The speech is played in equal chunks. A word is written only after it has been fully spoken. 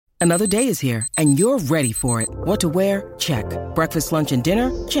Another day is here, and you're ready for it. What to wear? Check. Breakfast, lunch, and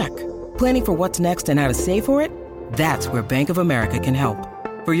dinner? Check. Planning for what's next and how to save for it? That's where Bank of America can help.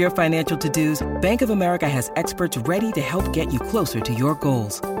 For your financial to-dos, Bank of America has experts ready to help get you closer to your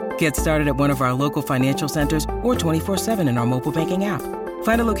goals. Get started at one of our local financial centers or 24/7 in our mobile banking app.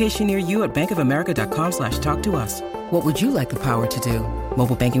 Find a location near you at bankofamerica.com/talktous. What would you like the power to do?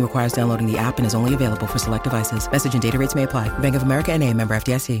 Mobile banking requires downloading the app and is only available for select devices. Message and data rates may apply. Bank of America N.A., member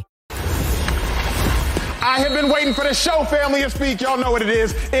FDIC. I have been waiting for this show, family of Speak. Y'all know what it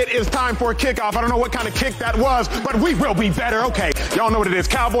is. It is time for a kickoff. I don't know what kind of kick that was, but we will be better. Okay, y'all know what it is.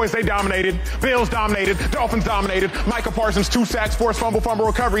 Cowboys, they dominated. Bills dominated. Dolphins dominated. Micah Parsons, 2 sacks, forced fumble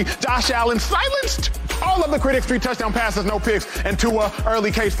recovery. Josh Allen silenced all of the critics, 3 touchdown passes, no picks, and Tua,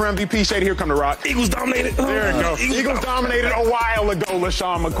 early case for MVP. Shady, here come the rock. Eagles dominated. There it goes. Eagles dominated a while ago,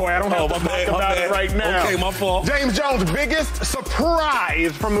 LaShawn McCoy. I don't have to talk about it right now. Okay, my fault. James Jones, biggest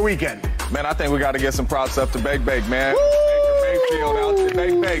surprise from the weekend. Man, I think we got to get some props up to Bake, man. Woo! Baker Mayfield out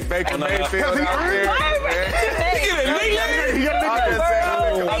there. Baker Mayfield out there.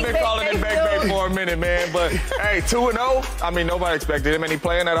 I've been calling it Bake for a minute, man. But, hey, 2-0. I mean, nobody expected him, and he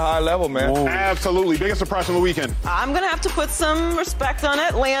playing at a high level, man. Whoa. Absolutely. Biggest surprise from the weekend. I'm going to have to put some respect on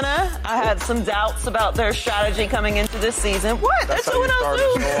Atlanta. I had some doubts about their strategy coming into this season. What? That's 2-0 too.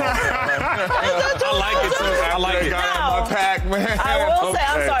 I like it, too. I like it. My pack, man. I will say,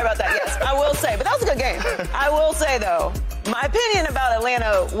 I'm sorry about that, yes. I will say, but that was a good game. I will say, though, my opinion about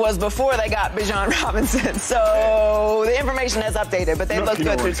Atlanta was before they got Bijan Robinson. So the information has updated, but they look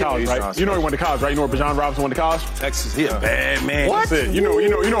good through college, right? You know he went to college, right? You know where Bijan Robinson went to college? Texas. He a bad man. What? That's it. You know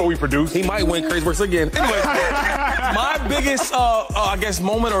what we produce. He might win Crazy Works again. Anyway, my biggest, I guess,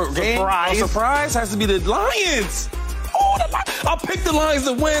 moment or game surprise has to be the Lions. I picked the Lions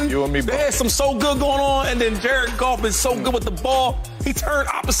to win. You and me, bro. They had some so good going on, and then Jared Goff is so good with the ball. He turned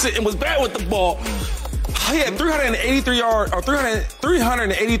opposite and was bad with the ball. He had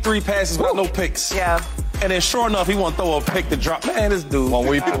 383 passes without no picks. Yeah. And then, sure enough, he want to throw a pick to drop. Man, this dude. When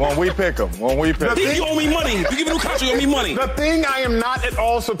we pick him. You owe me money. You give me a new contract, you owe me money. The thing I am not at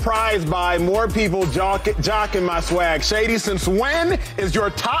all surprised by, more people jocking my swag. Shady, since when is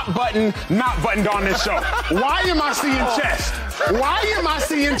your top button not buttoned on this show? Why am I seeing chest? Why am I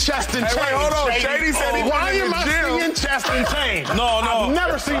seeing chest and chain? Wait, hold on. Shady said he Why am I seeing chest and chain? No. I've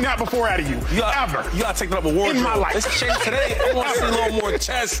never seen that before out of you. Ever. You got to take that up a wardrobe. In my life. It's changed today. I want to see a little more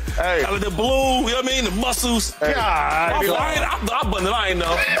chest. Hey. The blue, you know what I mean? The muscles. God. I buttoned it. I ain't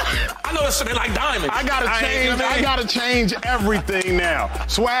know. I know this shit ain't like diamonds. I gotta change everything now.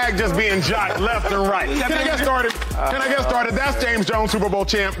 Swag just being jocked left and right. Can I get started? That's James Jones, Super Bowl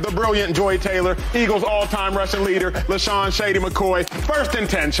champ, the brilliant Joy Taylor, Eagles all-time rushing leader, LaShawn Shady McCoy. 1st and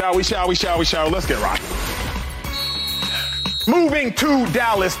 10. Shall we? Let's get rocking. Moving to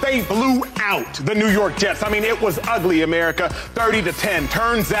Dallas, they blew out the New York Jets. I mean, it was ugly, America. 30-10.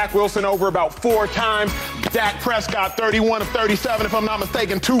 Turned Zach Wilson over about 4 times. Dak Prescott, 31 of 37, if I'm not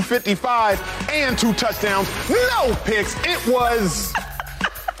mistaken, 255 and 2 touchdowns. No picks. It was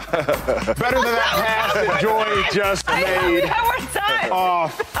better than that pass that Joy just made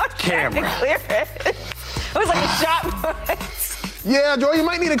off camera. It was like a shot put. Yeah, Joy, you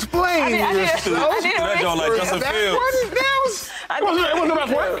might need to explain. I need to It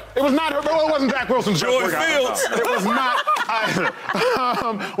wasn't Zach Wilson's Joy Fields. It was not.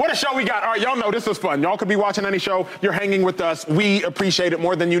 What a show we got. All right, y'all know this was fun. Y'all could be watching any show. You're hanging with us. We appreciate it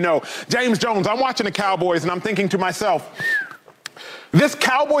more than you know. James Jones, I'm watching the Cowboys, and I'm thinking to myself, this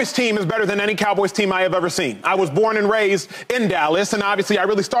Cowboys team is better than any Cowboys team I have ever seen. I was born and raised in Dallas, and obviously I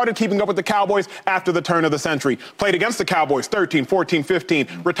really started keeping up with the Cowboys after the turn of the century. Played against the Cowboys 13, 14, 15.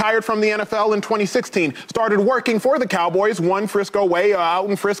 Retired from the NFL in 2016. Started working for the Cowboys, one Frisco way out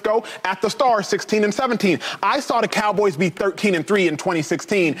in Frisco at the Star, 16 and 17. I saw the Cowboys be 13 and 3 in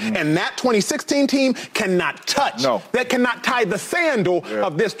 2016, and that 2016 team cannot touch. No. That cannot tie the sandal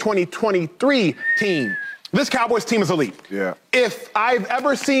of this 2023 team. This Cowboys team is elite. Yeah. If I've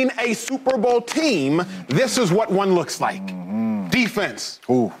ever seen a Super Bowl team, this is what one looks like. Defense.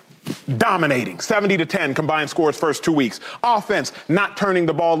 Ooh. Dominating. 70-10 combined scores first 2 weeks. Offense, not turning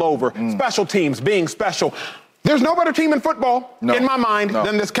the ball over. Special teams being special. There's no better team in football, in my mind,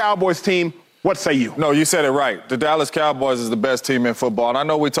 than this Cowboys team. What say you? No, you said it right. The Dallas Cowboys is the best team in football. And I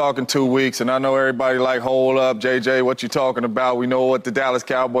know we're talking 2 weeks, and I know everybody like, hold up, JJ, what you talking about? We know what the Dallas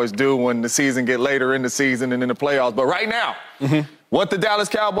Cowboys do when the season get later in the season and in the playoffs. But right now, what the Dallas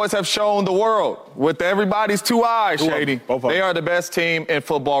Cowboys have shown the world with everybody's 2 eyes, Shady, they are the best team in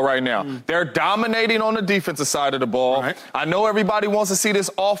football right now. They're dominating on the defensive side of the ball. Right. I know everybody wants to see this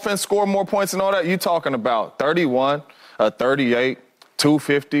offense score more points and all that. You talking about 31, 38,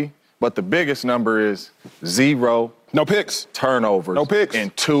 250, but the biggest number is 0. No picks. Turnovers. No picks. In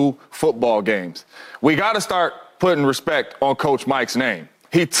 2 football games. We got to start putting respect on Coach Mike's name.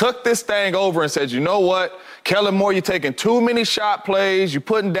 He took this thing over and said, you know what? Kellen Moore, you're taking too many shot plays. You're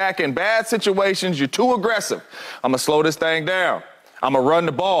putting Dak in bad situations. You're too aggressive. I'm going to slow this thing down. I'm going to run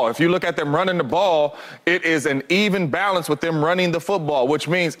the ball. If you look at them running the ball, it is an even balance with them running the football, which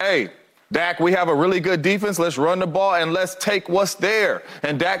means, hey, Dak, we have a really good defense. Let's run the ball and let's take what's there.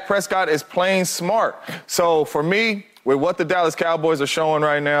 And Dak Prescott is playing smart. So for me, with what the Dallas Cowboys are showing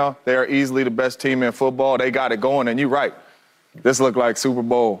right now, they are easily the best team in football. They got it going, and you're right. This looked like Super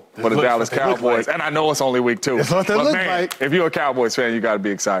Bowl for the Dallas Cowboys. And I know it's only week 2. That's what they look like. If you're a Cowboys fan, you got to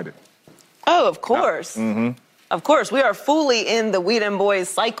be excited. Oh, of course. Mm-hmm. Of course. We are fully in the Weeden Boys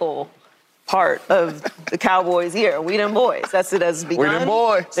cycle part of the Cowboys year. Weeden Boys. That's it has begun. Weeden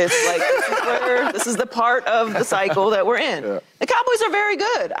Boys. This is the part of the cycle that we're in. Yeah. The Cowboys are very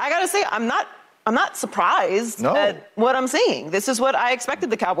good. I got to say, I'm not surprised at what I'm seeing. This is what I expected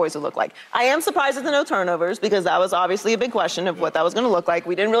the Cowboys to look like. I am surprised at the no turnovers because that was obviously a big question of what that was going to look like.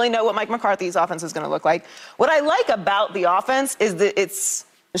 We didn't really know what Mike McCarthy's offense is going to look like. What I like about the offense is that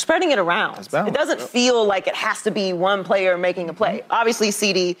they're spreading it around. It doesn't feel like it has to be one player making a play. Obviously,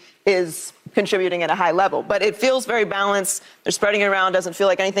 CD is contributing at a high level, but it feels very balanced. They're spreading it around. Doesn't feel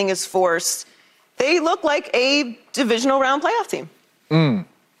like anything is forced. They look like a divisional round playoff team.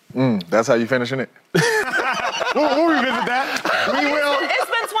 That's how you finishing it? We'll revisit that. We will. It's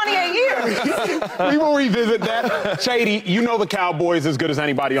been 28 years. We will revisit that. Shady, you know the Cowboys as good as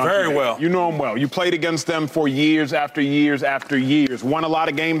anybody on Very TV. well. You know them well. You played against them for years after years after years. Won a lot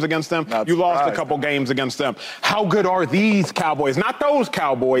of games against them. You lost a couple games against them. How good are these Cowboys? Not those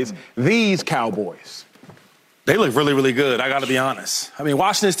Cowboys, these Cowboys. They look really, really good, I got to be honest. I mean,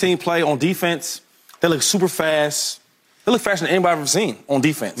 watching this team play on defense, they look super fast. They look faster than anybody I've ever seen on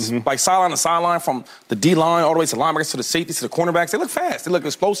defense. Like sideline to sideline, from the D-line all the way to linebackers to the safeties to the cornerbacks. They look fast. They look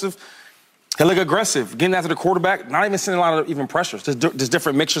explosive. They look aggressive. Getting after the quarterback, not even sending a lot of even pressures. There's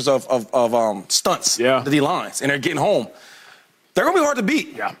different mixtures of stunts, the D-lines, and they're getting home. They're going to be hard to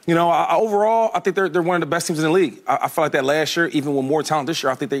beat. Yeah. You know, overall, I think they're one of the best teams in the league. I feel like that last year, even with more talent this year,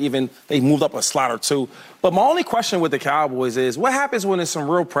 I think they moved up a slot or two. But my only question with the Cowboys is, what happens when there's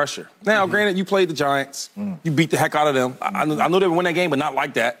some real pressure? Now, granted, you played the Giants. You beat the heck out of them. I know they would win that game, but not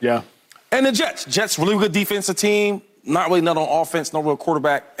like that. Yeah. And the Jets. Jets, really good defensive team. Not really none on offense, no real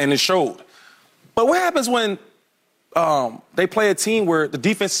quarterback, and it showed. But what happens when they play a team where the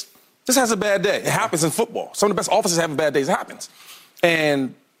defense just has a bad day? It happens in football. Some of the best offenses have bad days. It happens.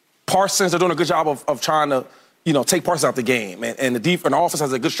 And Parsons are doing a good job of trying to, take Parsons out the game. And the offense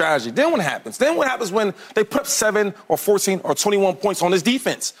has a good strategy. Then what happens? Then what happens when they put up 7 or 14 or 21 points on this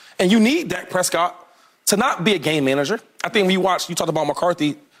defense? And you need Dak Prescott to not be a game manager. I think when you talked about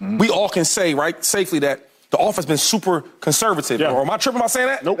McCarthy, we all can say, right, safely that the offense has been super conservative. Yeah. Or am I tripping about saying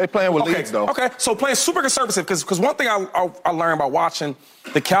that? Nope. They're playing with leads, though. Okay, so playing super conservative, because one thing I learned about watching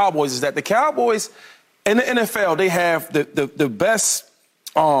the Cowboys is that the Cowboys in the NFL, they have the best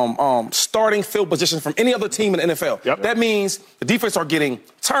starting field position from any other team in the NFL. Yep. That means the defense are getting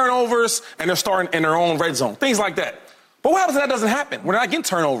turnovers, and they're starting in their own red zone, things like that. But what happens if that doesn't happen? We're not getting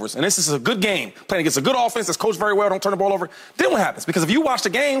turnovers, and this is a good game, playing against a good offense that's coached very well, don't turn the ball over. Then what happens? Because if you watch the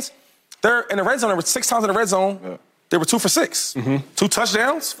games, they're in the red zone. There were 6 times in the red zone. Yeah. They were 2 for 6. 2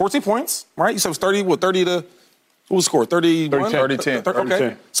 touchdowns, 14 points, right? You said it was 30 to, what was the score? 31? 30-10.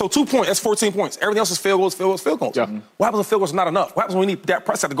 Okay. So 2 points, that's 14 points. Everything else is field goals. Yeah. What happens if field goals is not enough? What happens when we need Dak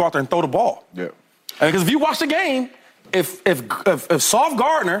Prescott to go out there and throw the ball? Yeah. Because if you watch the game, if Sauce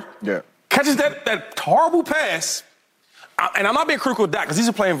Gardner catches that horrible pass, and I'm not being critical of Dak because he's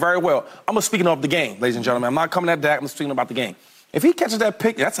playing very well. I'm just speaking of the game, ladies and gentlemen. I'm not coming at Dak. I'm speaking about the game. If he catches that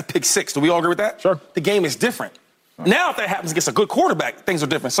pick, that's a pick 6. Do we all agree with that? Sure. The game is different. Now, if that happens against a good quarterback, things are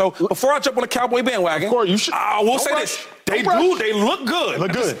different. So before I jump on the Cowboy bandwagon, of course, you should. I will say this. They look good.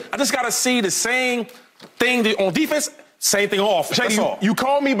 I just got to see the same thing on defense, same thing on offense. Shady, you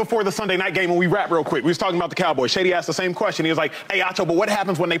called me before the Sunday night game and we wrap real quick. We was talking about the Cowboys. Shady asked the same question. He was like, hey, Acho, but what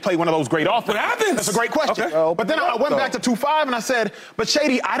happens when they play one of those great offenses? What happens? That's a great question. Okay. But then I went back to 2-5 and I said, but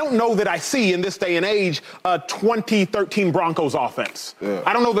Shady, I don't know that I see in this day and age a 2013 Broncos offense. Yeah.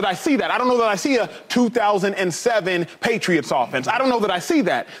 I don't know that I see that. I don't know that I see a 2007 Patriots offense. I don't know that I see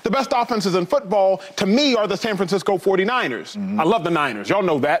that. The best offenses in football, to me, are the San Francisco 49ers. I love the Niners. Y'all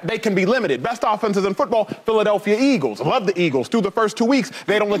know that. They can be limited. Best offenses in football, Philadelphia Eagles. love the Eagles. Through the first 2 weeks,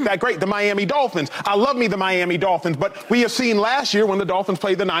 they don't look that great. The Miami Dolphins. I love me the Miami Dolphins, but we have seen last year when the Dolphins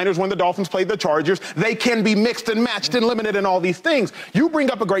played the Niners, when the Dolphins played the Chargers, they can be mixed and matched and limited and all these things. You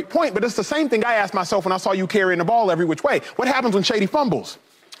bring up a great point, but it's the same thing I asked myself when I saw you carrying the ball every which way. What happens when Shady fumbles?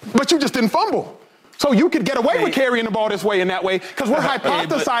 But you just didn't fumble. So you could get away with carrying the ball this way and that way because we're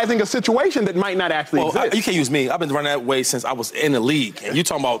hypothesizing a situation that might not actually exist. You can't use me. I've been running that way since I was in the league. And you're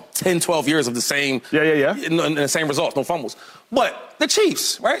talking about 10, 12 years of the same in the same results, no fumbles. But the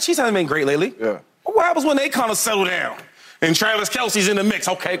Chiefs, right? Chiefs haven't been great lately. Yeah. What happens when they kind of settle down? And Travis Kelce's in the mix.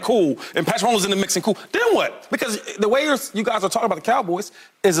 Okay, cool. And Patrick Mahomes in the mix and cool. Then what? Because the way you guys are talking about the Cowboys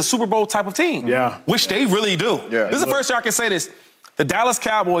is a Super Bowl type of team. Yeah. Which they really do. Yeah. This is the first year I can say this. The Dallas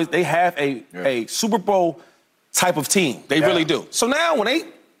Cowboys, they have a Super Bowl type of team. They really do. So now when they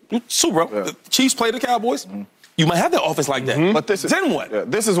do Super Bowl, the Chiefs play the Cowboys, you might have that offense like that. But then what?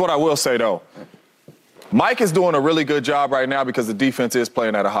 This is what I will say, though. Mike is doing a really good job right now because the defense is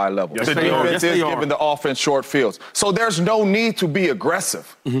playing at a high level. Yes, the defense is giving the offense short fields. So there's no need to be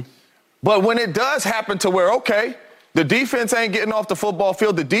aggressive. But when it does happen to where, okay, the defense ain't getting off the football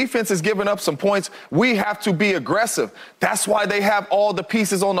field, the defense is giving up some points, we have to be aggressive. That's why they have all the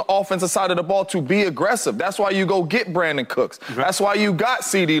pieces on the offensive side of the ball to be aggressive. That's why you go get Brandon Cooks. That's why you got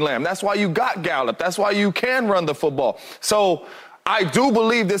CeeDee Lamb. That's why you got Gallup. That's why you can run the football. So I do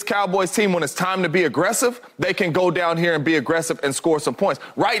believe this Cowboys team, when it's time to be aggressive, they can go down here and be aggressive and score some points.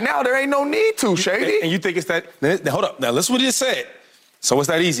 Right now, there ain't no need to, Shady. And you think it's that? Hold up. Now, listen what he just said. So it's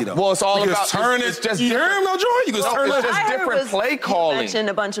that easy, though? Well, it's all about turn it. Just you hear him, no, Joy? You can turn it's it. just different play calling. You mentioned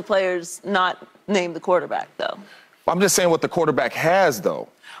a bunch of players not named the quarterback, though. I'm just saying what the quarterback has, though.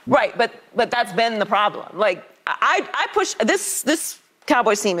 Right, but that's been the problem. Like, I push this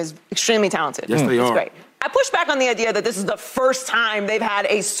Cowboys team is extremely talented. Yes, they are. It's great. I push back on the idea that this is the first time they've had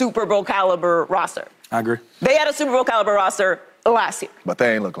a Super Bowl caliber roster. I agree. They had a Super Bowl caliber roster last year. But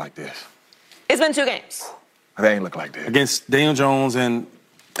they ain't look like this. It's been 2 games. They ain't look like this. Against Daniel Jones and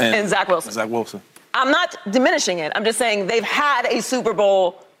Zach Wilson. Zach Wilson. I'm not diminishing it. I'm just saying they've had a Super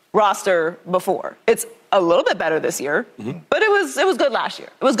Bowl roster before. It's a little bit better this year, but it was good last year.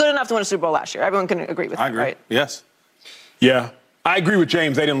 It was good enough to win a Super Bowl last year. Everyone can agree with that, I agree. right? Yes. Yeah. I agree with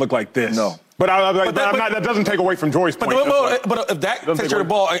James. They didn't look like this. No. But that doesn't take away from Joy's point. But if Dak takes the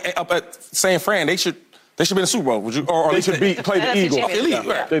ball up at San Fran, they should be in the Super Bowl. Or they should play the Eagles.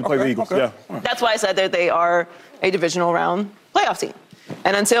 Yeah. They play the Eagles, yeah. That's why I said that they are a divisional round playoff team.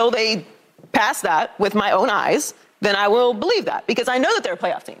 And until they pass that with my own eyes, then I will believe that because I know that they're a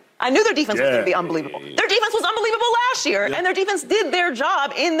playoff team. I knew their defense was going to be unbelievable. Their defense was unbelievable last year, and their defense did their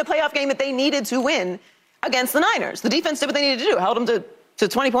job in the playoff game that they needed to win against the Niners. The defense did what they needed to do, held them to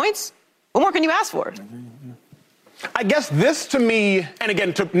 20 points. What more can you ask for? I guess this to me, and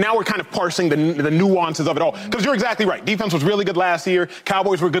again, now we're kind of parsing the nuances of it all. Because you're exactly right. Defense was really good last year.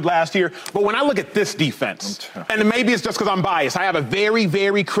 Cowboys were good last year. But when I look at this defense, and maybe it's just because I'm biased, I have a very,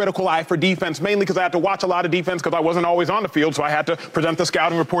 very critical eye for defense, mainly because I had to watch a lot of defense because I wasn't always on the field, so I had to present the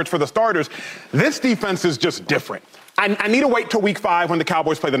scouting reports for the starters. This defense is just different. I need to wait till week 5 when the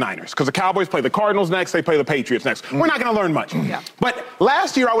Cowboys play the Niners, because the Cowboys play the Cardinals next, they play the Patriots next. We're not going to learn much. But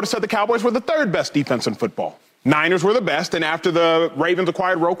last year, I would have said the Cowboys were the 3rd best defense in football. Niners were the best, and after the Ravens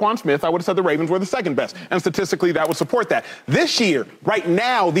acquired Roquan Smith, I would have said the Ravens were the 2nd best. And statistically, that would support that. This year, right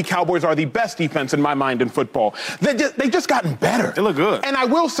now, the Cowboys are the best defense in my mind in football. They've just gotten better. They look good. And I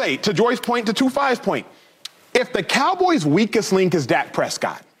will say, to Joy's point, to 2-5's point, if the Cowboys' weakest link is Dak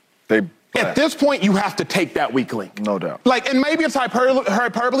Prescott, at this point, you have to take that weak link. No doubt. And maybe it's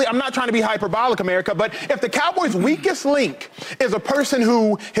hyperbole. I'm not trying to be hyperbolic, America, but if the Cowboys' weakest link is a person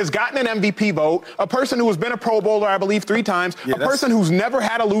who has gotten an MVP vote, a person who has been a Pro Bowler, I believe, 3 times, a person who's never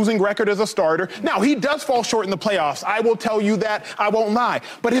had a losing record as a starter. Now, he does fall short in the playoffs. I will tell you that. I won't lie.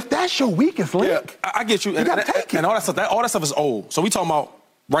 But if that's your weakest link, I get you. You got to take it. And all that stuff is old. So we talking about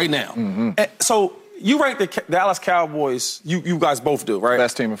right now. So you rank the Dallas Cowboys, you guys both do, right?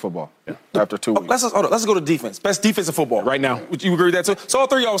 Best team in football after 2 weeks. Let's go to defense. Best defense in football. Right now. Would you agree with that too? So all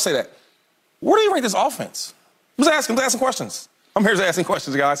 3 of y'all say that. Where do you rank this offense? I'm asking questions. I'm here asking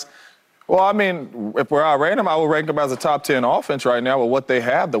questions, guys. Well, I mean, if we're outrating them, I would rank them as a top 10 offense right now with what they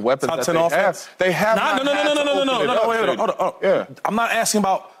have, the weapons that they offense? have. They have No. Wait, hold on. Yeah. I'm not asking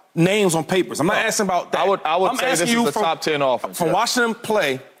about names on papers. I'm not asking about that. I would I'm say this is the top 10 offense. From watching them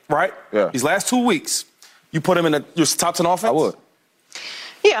play, right? Yeah. These last 2 weeks, you put him in your top 10 offense? I would.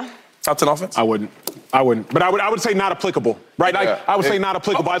 Yeah. Top 10 offense? I wouldn't. I wouldn't. But I would say not applicable, right? I would say not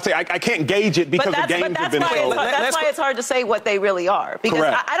applicable. I'd say I can't gauge it because the games have been so. That's why it's hard to say what they really are. Because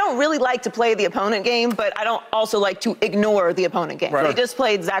I don't really like to play the opponent game, but I don't also like to ignore the opponent game. Right. They just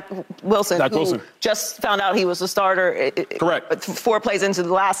played Zach Wilson, who just found out he was a starter. Correct. 4 plays into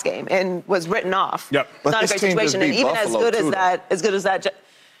the last game and was written off. Yep. It's not a great situation. And even as good as that.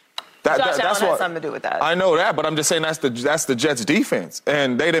 Josh Allen has something to do with that. I know that, but I'm just saying that's the Jets' defense,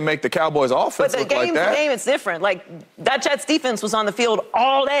 and they didn't make the Cowboys' offense look like that. But the game is different. Like, that Jets' defense was on the field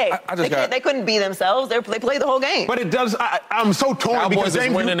all day. They couldn't be themselves. They played the whole game. But it does. I'm so torn Cowboys because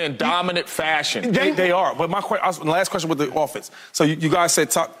is winning in dominant fashion. They are. But the last question with the offense. So you guys said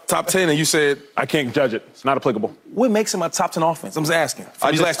top 10, and you said I can't judge it. It's not applicable. What makes him a top 10 offense? I'm just asking.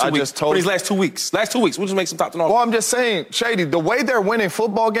 For these last 2 weeks. Last 2 weeks. What just makes him top 10 offense? Well, I'm just saying, Shady, the way they're winning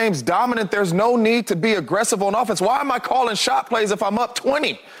football games dominant, there's no need to be aggressive on offense. Why am I calling shot plays if I'm up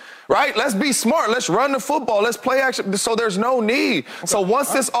 20? Right? Let's be smart. Let's run the football. Let's play action. So there's no need. Okay. So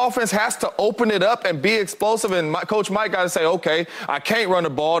once this offense has to open it up and be explosive, and Coach Mike got to say, okay, I can't run the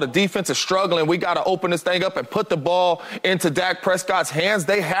ball. The defense is struggling. We got to open this thing up and put the ball into Dak Prescott's hands.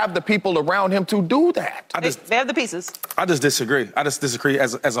 They have the people around him to do that. They have the pieces. I just disagree.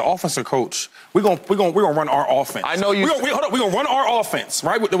 As an offensive coach, we're gonna run our offense. I know you. We're gonna run our offense,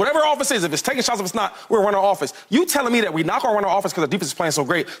 right? Whatever our offense is, if it's taking shots, if it's not, we're gonna run our offense. You telling me that we're not gonna run our offense because the defense is playing so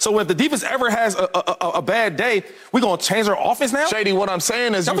great? So if the defense ever has a bad day, we're going to change our offense now? Shady, what I'm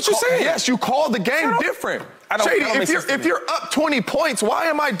saying is what you're saying? Yes, you call the game different. Shady, if you're up 20 points, why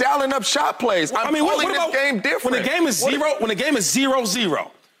am I dialing up shot plays? What about this game different? When the game is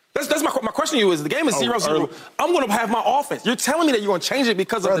 0-0, that's my question to you is the game is 0-0. I'm going to have my offense. You're telling me that you're going to change it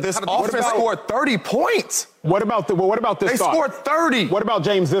because of this offense scored 30 points. What about this thought? They scored 30. What about,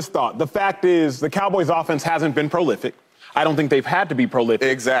 James, this thought? The fact is the Cowboys' offense hasn't been prolific. I don't think they've had to be prolific.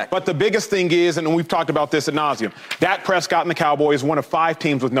 Exactly. But the biggest thing is, and we've talked about this ad nauseum, Dak Prescott and the Cowboys, one of 5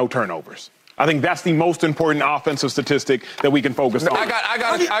 teams with no turnovers. I think that's the most important offensive statistic that we can focus on. I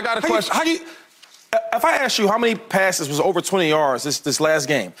got a question. If I ask you how many passes was over 20 yards this last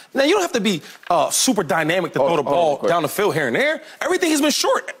game, now you don't have to be super dynamic to throw the ball down the field here and there. Everything has been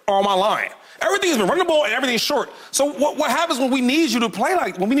short on my line. Everything has been running the ball and everything's short. So what happens when we need you to play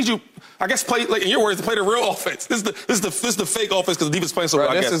when we need you? I guess play, like in your words, to play the real offense. This is the fake offense because the defense is playing so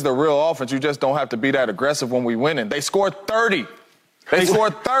well. This is the real offense. You just don't have to be that aggressive when we winning. They scored 30. They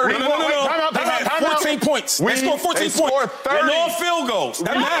scored 30. No. They had 14 points. They scored 14 points. And all field goals.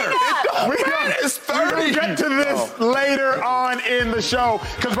 That matters. It's 30. We'll get to this later on in the show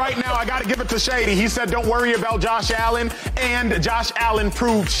because right now I got to give it to Shady. He said don't worry about Josh Allen, and Josh Allen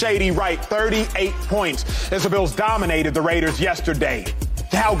proved Shady right. 38 points. The Bills dominated the Raiders yesterday.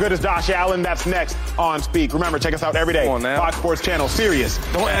 How good is Josh Allen? That's next on Speak. Remember, check us out every day. Fox Sports Channel, Sirius.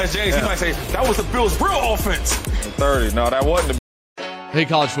 Don't ask James. He might say, that was the Bills' real offense. 30. No, that wasn't the. Hey,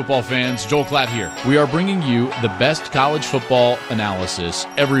 college football fans, Joel Klatt here. We are bringing you the best college football analysis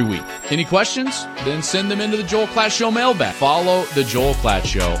every week. Any questions? Then send them into the Joel Klatt Show mailbag. Follow the Joel Klatt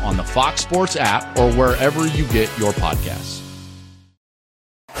Show on the Fox Sports app or wherever you get your podcasts.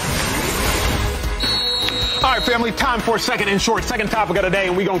 All right, family, time for second topic of the day,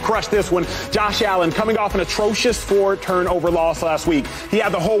 and we're going to crush this one. Josh Allen coming off an atrocious 4-turnover loss last week. He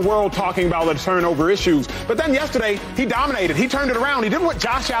had the whole world talking about the turnover issues. But then yesterday, he dominated. He turned it around. He did what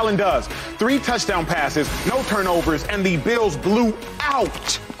Josh Allen does. 3 touchdown passes, no turnovers, and the Bills blew out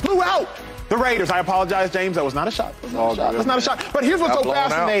the Raiders. I apologize, James. That was not a shot. That's not a shot. But here's what's so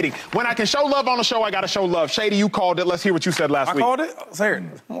fascinating. When I can show love on the show, I got to show love. Shady, you called it. Let's hear what you said last week. I called it? Let's hear it.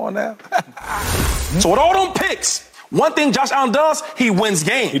 Come on now. So with all them picks, one thing Josh Allen does, he wins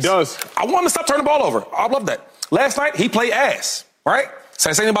games. He does. I want him to stop turning the ball over. I love that. Last night, he played ass, right? Say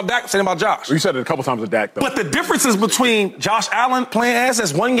anything about Dak, say anything about Josh. You said it a couple times with Dak, though. But the differences between Josh Allen playing ass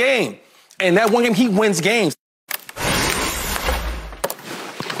as one game, and that one game, he wins games.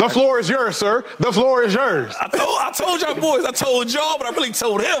 The floor is yours, sir. The floor is yours. I told y'all boys. I told y'all, but I really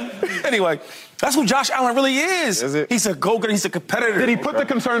told him. Anyway, that's who Josh Allen really is. Is it? He's a go-getter. He's a competitor. Did he put the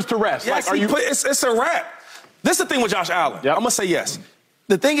concerns to rest? Yes, it's a wrap. This is the thing with Josh Allen. Yep. I'm going to say yes.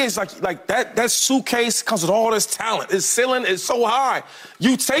 The thing is, like that suitcase comes with all this talent. His ceiling is so high.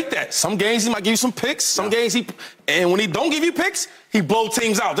 You take that. Some games he might give you some picks. Some games and when he don't give you picks, he blow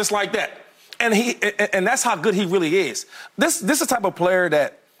teams out just like that. And that's how good he really is. This is the type of player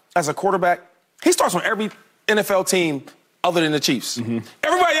that, as a quarterback, he starts on every NFL team other than the Chiefs. Mm-hmm.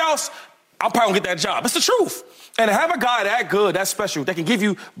 Everybody else, I'm probably going to get that job. It's the truth. And to have a guy that good, that special, that can give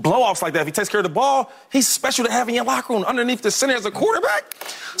you blowouts like that, if he takes care of the ball, he's special to have in your locker room underneath the center as a quarterback.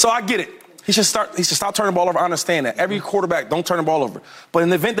 So I get it. He should stop turning the ball over. I understand that. Every quarterback don't turn the ball over. But in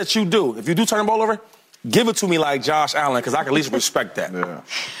the event that you do, if you do turn the ball over, give it to me like Josh Allen, because I can at least respect that. Yeah.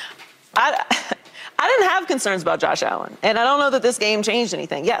 I didn't have concerns about Josh Allen, and I don't know that this game changed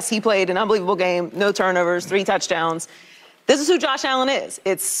anything. Yes, he played an unbelievable game, no turnovers, 3 touchdowns. This is who Josh Allen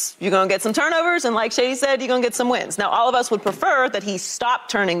is. You're going to get some turnovers, and like Shady said, you're going to get some wins. Now, all of us would prefer that he stop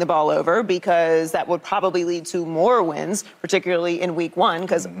turning the ball over, because that would probably lead to more wins, particularly in week 1,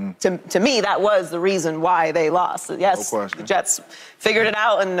 because to me, that was the reason why they lost. Yes, No the Jets figured it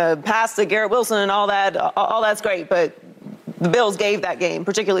out and passed to Garrett Wilson and all that's great, but the Bills gave that game,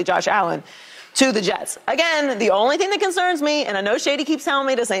 particularly Josh Allen, to the Jets. Again, the only thing that concerns me, and I know Shady keeps telling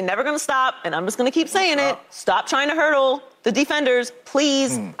me this ain't never going to stop, and I'm just going to keep saying it, stop trying to hurdle the defenders,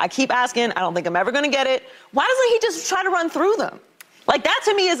 please. I keep asking. I don't think I'm ever going to get it. Why doesn't he just try to run through them? Like, that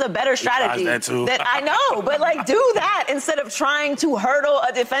to me is a better strategy. That I know, but like, do that instead of trying to hurdle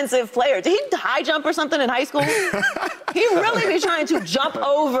a defensive player. Did he high jump or something in high school? He really be trying to jump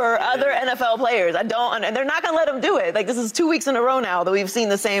over other NFL players. And they're not going to let him do it. Like, this is 2 weeks in a row now that we've seen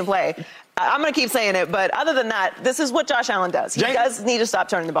the same play. I'm going to keep saying it, but other than that, this is what Josh Allen does. He does need to stop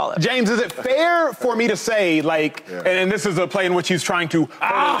turning the ball over. James, is it fair for me to say, like, and this is a play in which he's trying to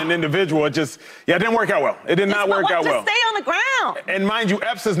hurt an individual, it didn't work out well. It did not work out well. Just stay on the ground. And mind you,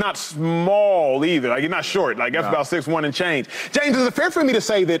 Epps is not small either. Like, he's not short. Like, Epps about 6'1" and change. James, is it fair for me to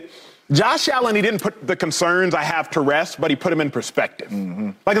say that Josh Allen, he didn't put the concerns I have to rest, but he put them in perspective?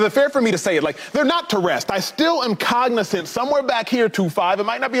 Like, is it fair for me to say it? Like, they're not to rest. I still am cognizant somewhere back here, 2-5. It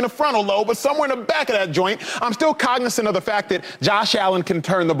might not be in the frontal lobe, but somewhere in the back of that joint, I'm still cognizant of the fact that Josh Allen can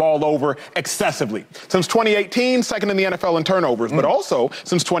turn the ball over excessively. Since 2018, second in the NFL in turnovers, but also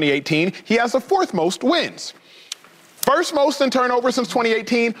since 2018, he has the 4th most wins. First most in turnovers since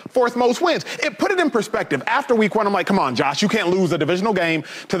 2018, 4th most wins. It put it in perspective. After week 1, I'm like, come on, Josh, you can't lose a divisional game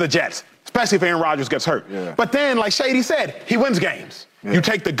to the Jets, especially if Aaron Rodgers gets hurt. But then, like Shady said, he wins games. You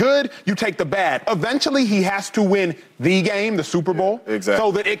take the good, you take the bad. Eventually, he has to win the game, the Super Bowl,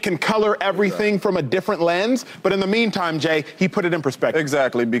 so that it can color everything from a different lens. But in the meantime, Jay, he put it in perspective.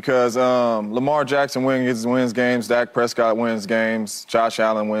 Exactly, because Lamar Jackson wins games, Dak Prescott wins games, Josh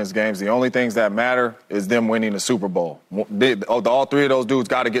Allen wins games. The only things that matter is them winning the Super Bowl. All 3 of those dudes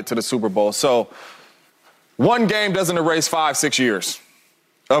got to get to the Super Bowl. So one game doesn't erase 5-6 years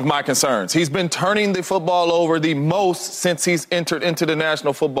of my concerns. He's been turning the football over the most since he's entered into the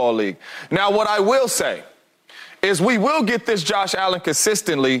National Football League. Now, what I will say is we will get this Josh Allen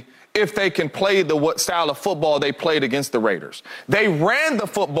consistently if they can play what style of football they played against the Raiders. They ran the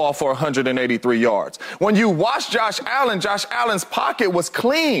football for 183 yards. When you watch Josh Allen's pocket was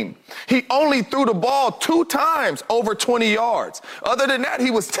clean. He only threw the ball 2 times over 20 yards. Other than that,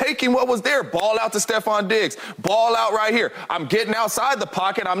 he was taking what was there. Ball out to Stephon Diggs. Ball out right here. I'm getting outside the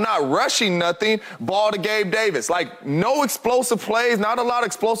pocket. I'm not rushing nothing. Ball to Gabe Davis. Like, no explosive plays, not a lot of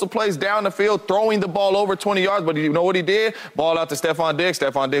explosive plays down the field, throwing the ball over 20 yards. But you know what he did? Ball out to Stephon Diggs.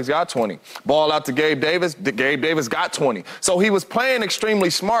 Stephon Diggs got 20. Ball out to Gabe Davis. Gabe Davis got 20. So he was playing extremely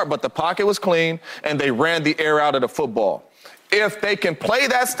smart, but the pocket was clean, and they ran the air out of the football. If they can play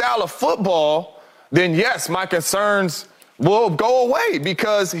that style of football, then yes, my concerns will go away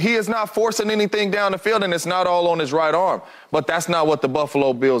because he is not forcing anything down the field, and it's not all on his right arm. But that's not what the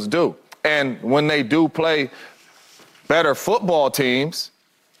Buffalo Bills do. And when they do play better football teams,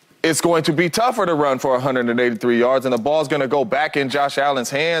 it's going to be tougher to run for 183 yards, and the ball's going to go back in Josh Allen's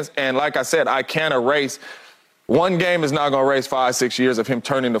hands. And like I said, I can't erase. One game is not going to erase 5-6 years of him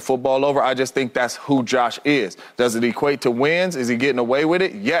turning the football over. I just think that's who Josh is. Does it equate to wins? Is he getting away with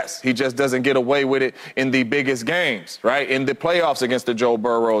it? Yes. He just doesn't get away with it in the biggest games, right? In the playoffs against the Joe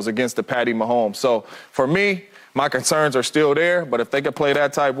Burrows, against the Patty Mahomes. So for me, my concerns are still there, but if they can play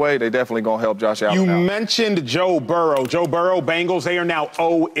that type way, they definitely going to help Josh Allen out. You mentioned Joe Burrow. Joe Burrow, Bengals, they are now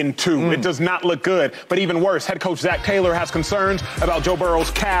 0-2. It does not look good. But even worse, head coach Zach Taylor has concerns about Joe Burrow's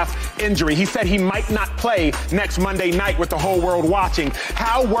calf injury. He said he might not play next Monday night with the whole world watching.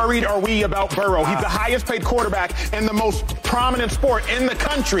 How worried are we about Burrow? He's the highest paid quarterback in the most prominent sport in the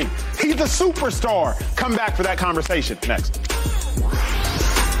country. He's a superstar. Come back for that conversation next.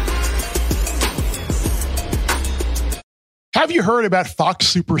 Have you heard about Fox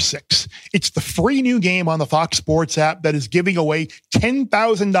Super 6? It's the free new game on the Fox Sports app that is giving away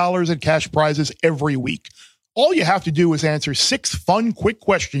 $10,000 in cash prizes every week. All you have to do is answer 6 fun, quick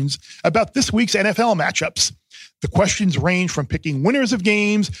questions about this week's NFL matchups. The questions range from picking winners of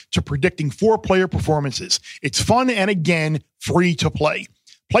games to predicting 4-player performances. It's fun and, again, free to play.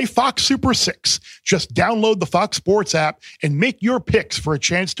 Play Fox Super 6. Just download the Fox Sports app and make your picks for a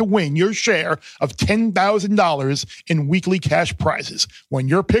chance to win your share of $10,000 in weekly cash prizes. When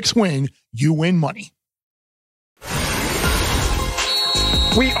your picks win, you win money.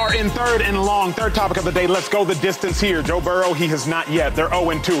 We are in third and long. Third topic of the day. Let's go the distance here. Joe Burrow, he has not yet. They're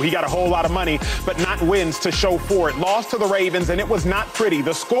 0-2. He got a whole lot of money, but not wins to show for it. Lost to the Ravens, and it was not pretty.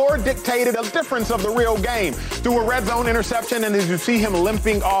 The score dictated a difference of the real game. Through a red zone interception, and as you see him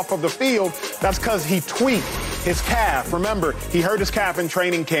limping off of the field, that's because he tweaked his calf. Remember, he hurt his calf in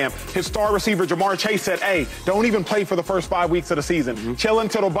training camp. His star receiver, Jamar Chase, said, hey, don't even play for the first 5 weeks of the season. Chill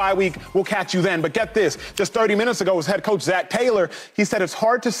until the bye week. We'll catch you then. But get this. Just 30 minutes ago, his head coach, Zach Taylor, he said it's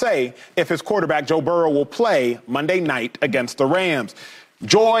hard to say if his quarterback, Joe Burrow, will play Monday night against the Rams.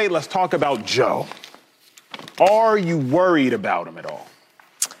 Joy, let's talk about Joe. Are you worried about him at all?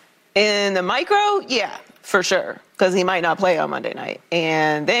 In the micro, yeah, for sure, because he might not play on Monday night,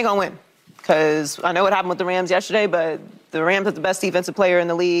 and they ain't going to win. Because I know what happened with the Rams yesterday, but the Rams are the best defensive player in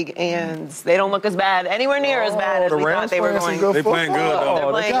the league, and they don't look as bad, anywhere near as bad as we thought they were going. They playing good, though.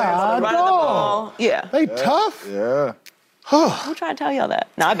 They're playing good. Running the ball. Yeah. They tough? Yeah. I'm trying to tell y'all that.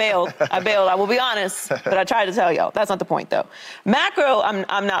 No, I bailed. I will be honest, but I tried to tell y'all. That's not the point, though. Macro,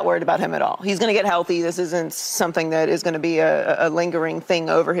 I'm not worried about him at all. He's going to get healthy. This isn't something that is going to be a lingering thing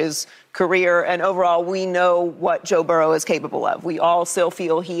over his career. And overall, we know what Joe Burrow is capable of. We all still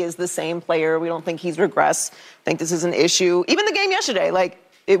feel he is the same player. We don't think he's regressed. I think this is an issue. Even the game yesterday,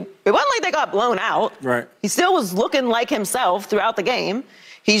 it wasn't like they got blown out. Right. He still was looking like himself throughout the game.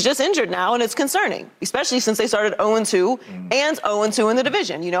 He's just injured now, and it's concerning, especially since they started 0-2 and 0-2 in the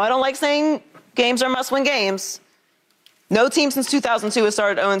division. You know, I don't like saying games are must-win games. No team since 2002 has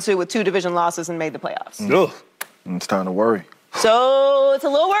started 0-2 with 2 division losses and made the playoffs. Ugh. It's time to worry. So it's a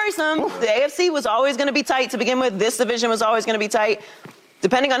little worrisome. The AFC was always going to be tight to begin with. This division was always going to be tight.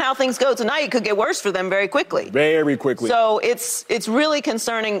 Depending on how things go tonight, it could get worse for them very quickly. Very quickly. So it's really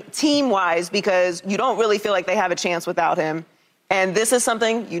concerning team-wise because you don't really feel like they have a chance without him. And this is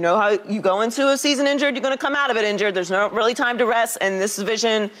something, you know how you go into a season injured, you're going to come out of it injured. There's no really time to rest. And this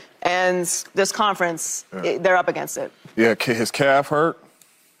division and this conference, they're up against it. Yeah, his calf hurt.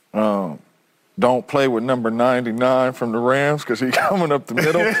 Don't play with number 99 from the Rams because he's coming up the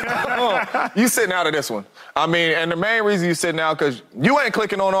middle. You sitting out of this one. I mean, and the main reason you sitting out because you ain't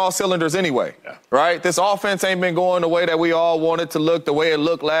clicking on all cylinders anyway, right? This offense ain't been going the way that we all wanted to look, the way it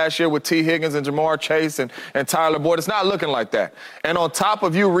looked last year with T. Higgins and Jamar Chase and Tyler Boyd. It's not looking like that. And on top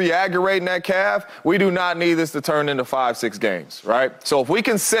of you re-aggravating that calf, we do not need this to turn into 5-6 games, right? So if we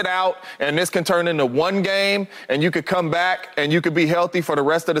can sit out and this can turn into 1 game and you could come back and you could be healthy for the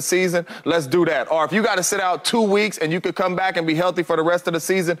rest of the season, let's do that. Or if you got to sit out 2 weeks and you could come back and be healthy for the rest of the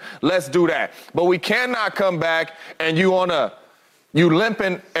season, let's do that. But we cannot come back and you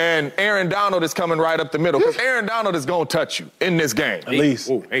limping and Aaron Donald is coming right up the middle because Aaron Donald is going to touch you in this game. At least.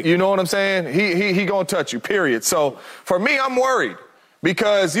 You know what I'm saying? He going to touch you, period. So for me, I'm worried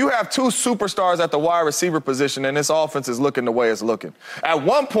because you have 2 superstars at the wide receiver position and this offense is looking the way it's looking. At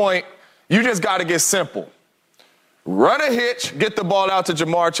one point, you just got to get simple. Run a hitch, get the ball out to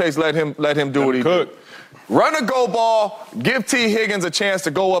Jamar Chase, let him do what he do. Run a go ball, give T. Higgins a chance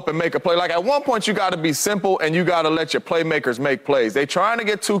to go up and make a play. Like, at one point, you got to be simple and you got to let your playmakers make plays. They're trying to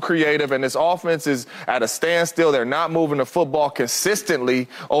get too creative, and this offense is at a standstill. They're not moving the football consistently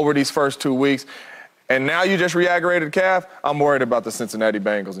over these first 2 weeks. And now you just re-aggravated the calf. I'm worried about the Cincinnati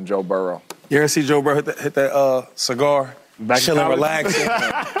Bengals and Joe Burrow. You ever see Joe Burrow hit that cigar? Chilling, relaxing.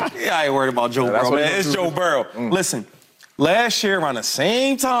 Yeah, I ain't worried about Joe Burrow, man. It's Joe Burrow. Listen, last year around the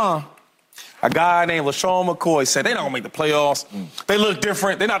same time, a guy named LaShawn McCoy said they're not going to make the playoffs. They look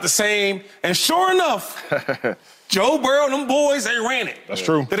different. They're not the same. And sure enough, Joe Burrow and them boys, they ran it. That's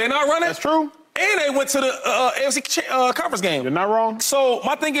true. Did they not run it? That's true. And they went to the AFC conference game. You're not wrong. So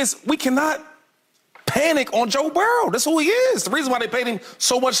my thing is, we cannot panic on Joe Burrow. That's who he is. The reason why they paid him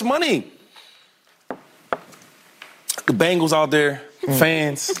so much money. The Bengals out there,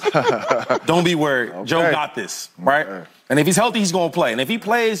 fans, don't be worried. Okay. Joe got this, right? Okay. And if he's healthy, he's going to play. And if he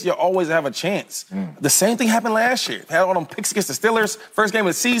plays, you'll always have a chance. The same thing happened last year. Had all them picks against the Steelers. First game of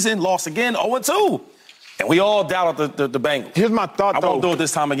the season, lost again, 0-2. And we all doubted the Bengals. Here's my thought, though. I won't do it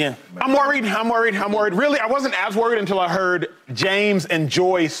this time again. I'm worried. Really, I wasn't as worried until I heard James and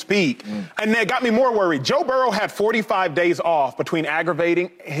Joy speak. And that got me more worried. Joe Burrow had 45 days off between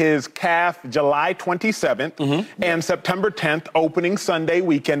aggravating his calf July 27th and September 10th, opening Sunday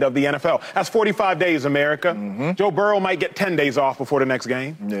weekend of the NFL. That's 45 days, America. Joe Burrow might get 10 days off before the next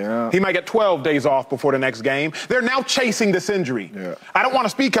game. Yeah. He might get 12 days off before the next game. They're now chasing this injury. Yeah. I don't want to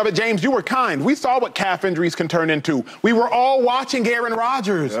speak of it. James, you were kind. We saw what calf injuries can turn into. We were all watching Aaron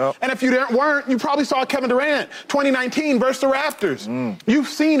Rodgers. Yep. And if you weren't, you probably saw Kevin Durant, 2019 versus the Raptors. You've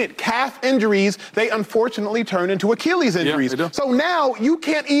seen it. Calf injuries, they unfortunately turn into Achilles injuries. Yeah, so now you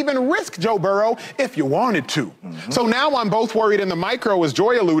can't even risk Joe Burrow if you wanted to. So now I'm both worried in the micro, as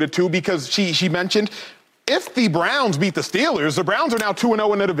Joy alluded to, because she mentioned, if the Browns beat the Steelers, the Browns are now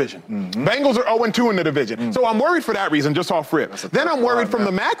 2-0 in the division. Bengals are 0-2 in the division. So I'm worried for that reason, just off rip. Then I'm worried from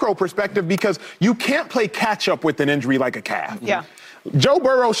the macro perspective because you can't play catch up with an injury like a calf. Yeah. Joe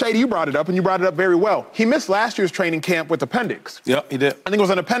Burrow, Shady, you brought it up, and you brought it up very well. He missed last year's training camp with appendix. Yep, he did. I think it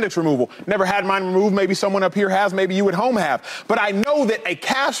was an appendix removal. Never had mine removed. Maybe someone up here has. Maybe you at home have. But I know that a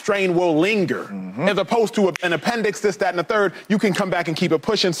calf strain will linger as opposed to an appendix, this, that, and the third. You can come back and keep it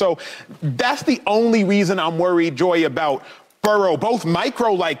pushing. So that's the only reason I'm worried, Joy, about Burrow, both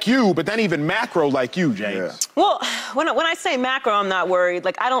micro like you, but then even macro like you, James. Yeah. Well, when I say macro, I'm not worried.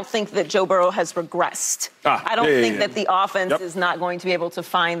 Like, I don't think that Joe Burrow has regressed. I don't think that the offense is not going to be able to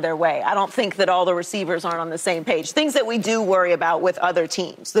find their way. I don't think that all the receivers aren't on the same page. Things that we do worry about with other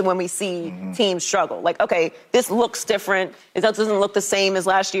teams, that when we see teams struggle. Like, okay, this looks different. It doesn't look the same as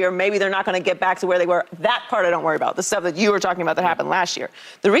last year. Maybe they're not going to get back to where they were. That part I don't worry about, the stuff that you were talking about that happened last year.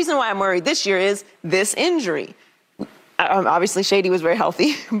 The reason why I'm worried this year is this injury. Obviously, Shady was very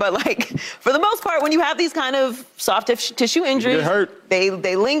healthy, but like for the most part, when you have these kind of soft tissue injuries,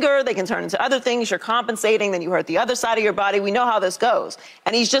 they linger. They can turn into other things. You're compensating, then you hurt the other side of your body. We know how this goes,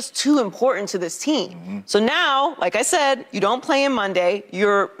 and he's just too important to this team. So now, like I said, you don't play him Monday.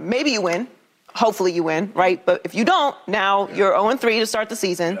 Maybe you win. Hopefully, you win, right? But if you don't, now you're 0-3 to start the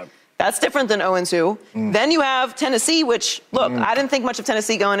season. That's different than 0-2. Then you have Tennessee, which, look, I didn't think much of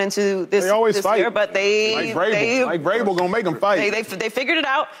Tennessee going into this year, but Mike Vrabel gonna make them fight. They figured it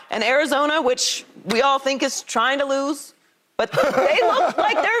out. And Arizona, which we all think is trying to lose, but they look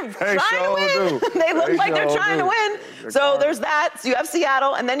like they're trying to win. They look like they're trying to win. So there's that. So you have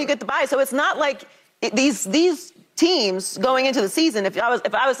Seattle, and then you get the bye. So it's not like these teams going into the season, if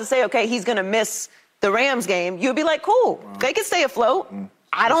I was to say, okay, he's going to miss the Rams game, you'd be like, cool, they can stay afloat.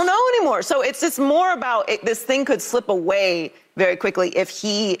 I don't know anymore. So it's more about this thing could slip away very quickly if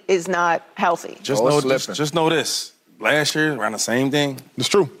he is not healthy. Just know this. Last year, around the same thing. It's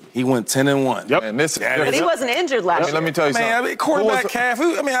true. He went 10-1. Yep. And but he wasn't injured last year. Let me tell you something. Quarterback calf.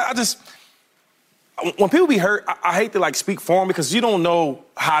 When people be hurt, I hate to like speak for him because you don't know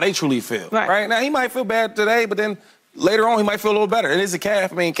how they truly feel. Right? Now, he might feel bad today, but then later on, he might feel a little better. It is a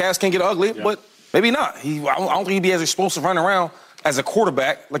calf. I mean, calves can get ugly, but maybe not. I don't think he'd be as explosive running around as a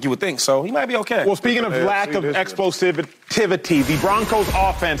quarterback like you would think. So he might be okay. Well, speaking of lack of explosivity, the Broncos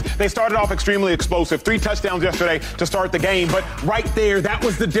offense, they started off extremely explosive. 3 touchdowns yesterday to start the game. But right there, that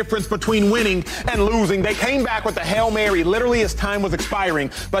was the difference between winning and losing. They came back with a Hail Mary literally as time was expiring,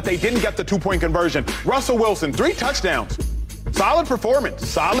 but they didn't get the 2-point conversion. Russell Wilson, 3 touchdowns. Solid performance,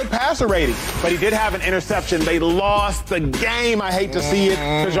 solid passer rating, but he did have an interception. They lost the game. I hate to see it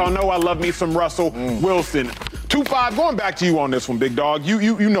because y'all know I love me some Russell Wilson. 2-5, going back to you on this one, big dog.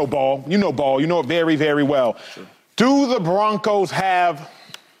 You know ball. You know ball. You know it very, very well. Sure. Do the Broncos have...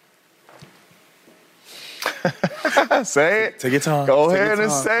 Say it. Take your time. Go ahead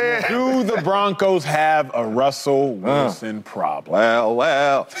and say it. Do the Broncos have a Russell Wilson problem?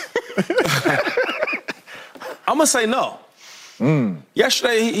 Well. I'm going to say no.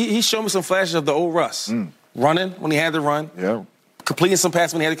 Yesterday, he showed me some flashes of the old Russ. Running when he had to run. Yeah. Completing some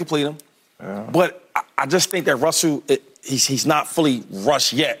passes when he had to complete them. Yeah. But I just think that Russell, he's not fully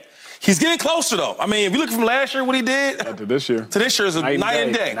Russ yet. He's getting closer, though. I mean, if you look from last year, what he did. To this year. To this year is a night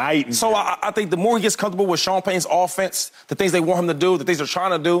and day. So I think the more he gets comfortable with Sean Payne's offense, the things they want him to do, the things they're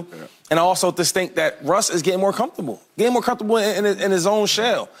trying to do, and I also just think that Russ is getting more comfortable. In his own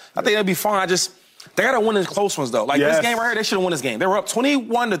shell. I think that'd be fine. They got to win in close ones, though. Like this game right here, they should have won this game. They were up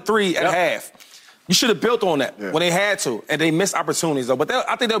 21-3 at half. You should have built on that when they had to, and they missed opportunities, though. But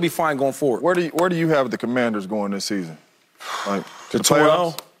I think they'll be fine going forward. Where do you have the Commanders going this season? Like to the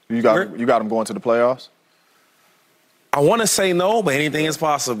playoffs? You got them going to the playoffs? I want to say no, but anything is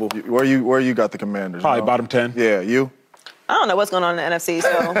possible. Where you got the Commanders? Probably bottom 10. Yeah, you? I don't know what's going on in the NFC,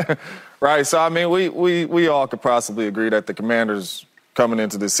 so. Right, so I mean, we all could possibly agree that the Commanders coming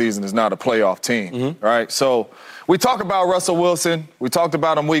into this season is not a playoff team, right? So we talk about Russell Wilson. We talked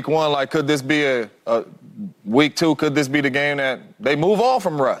about him week 1. Like, could this be a week 2? Could this be the game that they move on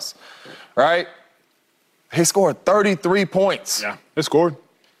from Russ, right? He scored 33 points. Yeah, they scored.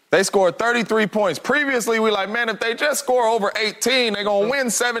 They scored 33 points. Previously, we like, man, if they just score over 18, they're going to win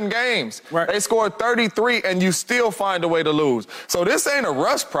 7 games. Right. They scored 33, and you still find a way to lose. So this ain't a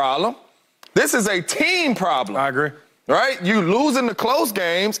Russ problem. This is a team problem. I agree. right? You lose in the close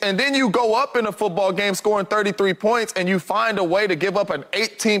games, and then you go up in a football game scoring 33 points, and you find a way to give up an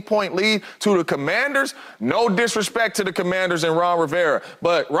 18-point lead to the Commanders. No disrespect to the Commanders and Ron Rivera,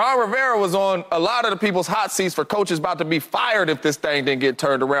 but Ron Rivera was on a lot of the people's hot seats for coaches about to be fired if this thing didn't get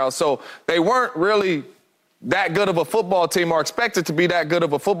turned around. So they weren't really that good of a football team or expected to be that good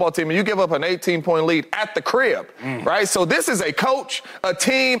of a football team, and you give up an 18-point lead at the crib, right? So this is a coach, a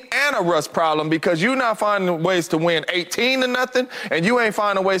team, and a Russ problem because you're not finding ways to win 18-0, and you ain't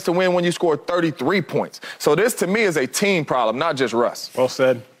finding ways to win when you score 33 points. So this, to me, is a team problem, not just Russ. Well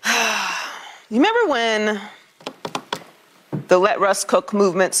said. You remember when the Let Russ Cook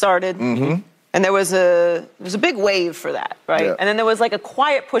movement started? Mm-hmm. And there was a big wave for that, right? Yeah. And then there was like a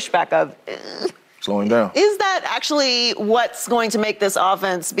quiet pushback of, Slowing down. is that actually what's going to make this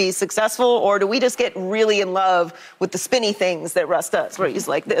offense be successful, or do we just get really in love with the spinny things that Russ does, where he's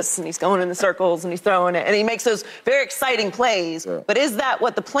like this, and he's going in the circles, and he's throwing it, and he makes those very exciting plays? Yeah. But is that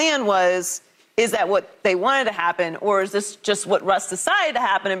what the plan was? Is that what they wanted to happen, or is this just what Russ decided to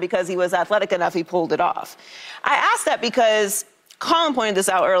happen, and because he was athletic enough, he pulled it off? I asked that because Colin pointed this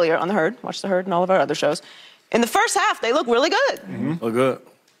out earlier on The Herd. Watch The Herd and all of our other shows. In the first half, they look really good. Mm-hmm. Look good.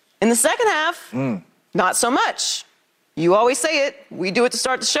 In the second half, not so much. You always say it. We do it to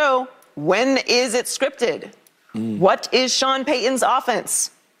start the show. When is it scripted? What is Sean Payton's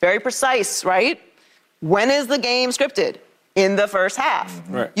offense? Very precise, right? When is the game scripted? In the first half.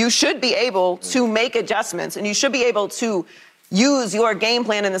 Right. You should be able to make adjustments, and you should be able to use your game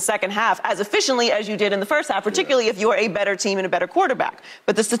plan in the second half as efficiently as you did in the first half, particularly if you're a better team and a better quarterback.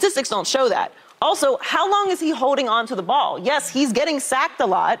 But the statistics don't show that. Also, how long is he holding on to the ball? Yes, he's getting sacked a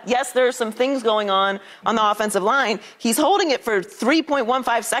lot. Yes, there are some things going on the offensive line. He's holding it for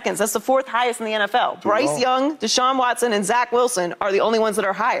 3.15 seconds. That's the fourth highest in the NFL. Bryce Young, Deshaun Watson, and Zach Wilson are the only ones that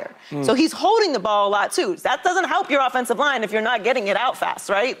are higher. So he's holding the ball a lot, too. That doesn't help your offensive line if you're not getting it out fast,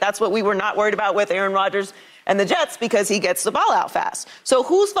 right? That's what we were not worried about with Aaron Rodgers and the Jets, because he gets the ball out fast. So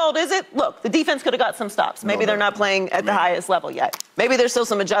whose fault is it? Look, the defense could have got some stops. Maybe they're not playing at the highest level yet. Maybe there's still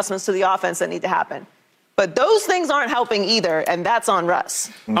some adjustments to the offense that need to happen. But those things aren't helping either, and that's on Russ.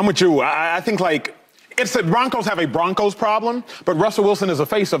 I'm with you. I think, like, it's the Broncos have a Broncos problem, but Russell Wilson is a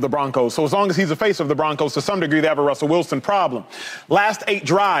face of the Broncos. So as long as he's a face of the Broncos, to some degree, they have a Russell Wilson problem. Last 8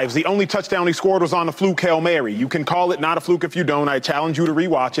 drives, the only touchdown he scored was on a fluke Hail Mary. You can call it not a fluke if you don't. I challenge you to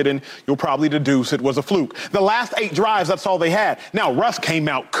rewatch it, and you'll probably deduce it was a fluke. The last 8 drives, that's all they had. Now, Russ came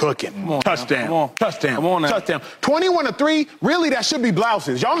out cooking. Touchdown. Touchdown. Come on now. Touchdown. 21-3, really, that should be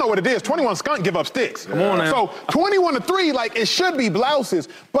blouses. Y'all know what it is. 21 skunk give up sticks. Come on now. So 21-3, like, it should be blouses.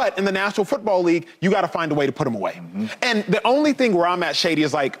 But in the National Football League, you got to find a way to put them away. And the only thing where I'm at, Shady,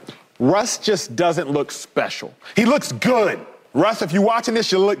 is like, Russ just doesn't look special. He looks good. Russ, if you're watching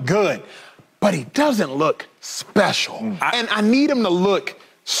this, you look good. But he doesn't look special. And I need him to look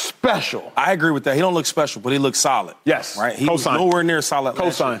special. I agree with that. He don't look special, but he looks solid. Yes. Right? He's nowhere near solid.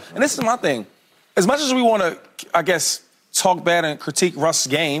 Cosign. And this is my thing. As much as we want to, I guess, talk bad and critique Russ's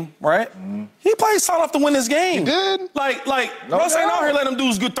game, right? He played solid enough to win this game. He did. Like No Russ ain't doubt. out here letting them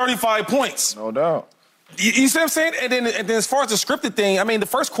dudes get 35 points. No doubt. You see what I'm saying? And then as far as the scripted thing, I mean, the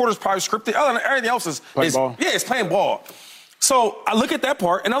first quarter's probably scripted. Other than everything else is ball. Yeah, it's playing ball. So I look at that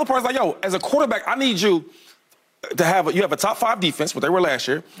part, and the other part is like, yo, as a quarterback, I need you to have a top 5 defense, what they were last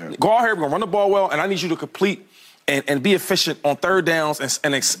year. Yeah. Go out here, we're gonna run the ball well, and I need you to complete and be efficient on third downs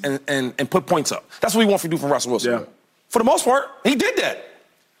and put points up. That's what we want you to do from Russell Wilson. Yeah. For the most part, he did that.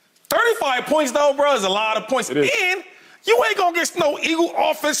 35 points, though, bro, is a lot of points. It is. And you ain't gonna get no Eagle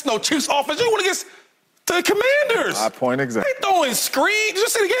offense, no Chiefs offense. You want to get to the Commanders. My point exactly. They throwing screens. Did you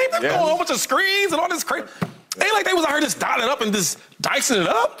see the game? They throwing a whole bunch of screens and all this crazy. Ain't like they was out here just dialing it up and just dicing it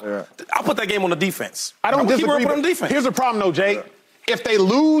up. Yeah. I'll put that game on the defense. I don't disagree. Keep on the defense. Here's the problem, though, Jake. Yeah. If they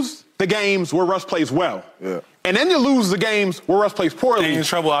lose the games where Russ plays well, and then you lose the games where Russ plays poorly, They in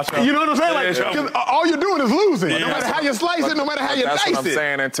trouble, you know what I'm saying? Like, all you're doing is losing. No matter how you slice it, no matter how you dice it. That's what I'm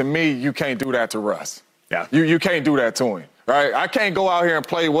saying. And to me, you can't do that to Russ. Yeah. You can't do that to him. Right? I can't go out here and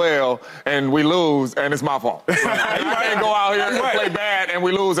play well and we lose and it's my fault. I can't go out here and play bad and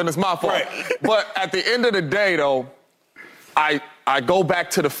we lose and it's my fault. Right. But at the end of the day, though, I go back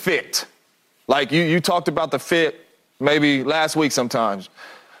to the fit. Like you talked about the fit maybe last week sometimes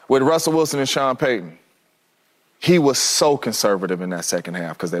with Russell Wilson and Sean Payton. He was so conservative in that second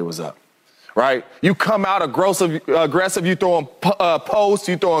half because they was up. Right? You come out aggressive, you throwing posts,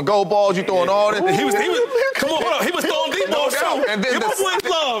 you throwing go balls, you throwing all that. He was throwing deep balls too. And then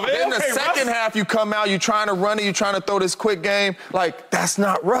on, man. Then the second half, you come out, you're trying to run it, you're trying to throw this quick game. Like, that's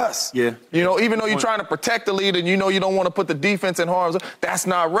not Russ. Yeah. You know, even though you're trying to protect the lead and you know you don't want to put the defense in harm's way, that's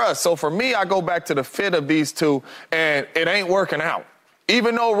not Russ. So for me, I go back to the fit of these two, and it ain't working out.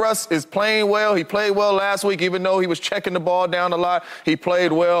 Even though Russ is playing well, he played well last week, even though he was checking the ball down a lot, he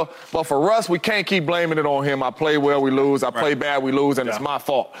played well. But for Russ, we can't keep blaming it on him. I play well, we lose. I play bad, we lose, and it's my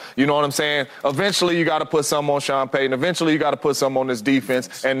fault. You know what I'm saying? Eventually, you got to put some on Sean Payton. Eventually, you got to put some on this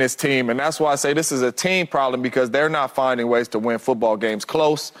defense and this team. And that's why I say this is a team problem, because they're not finding ways to win football games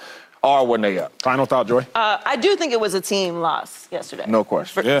close or when they up. Final thought, Joy? I do think it was a team loss yesterday. No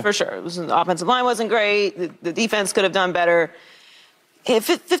question. For sure. It was, the offensive line wasn't great. The defense could have done better. He had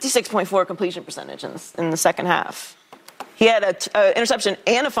 56.4 completion percentage in the second half. He had an interception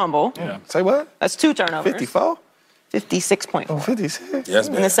and a fumble. Yeah. Say what? That's 2 turnovers. 54? 56.4. Oh, 56? Yes,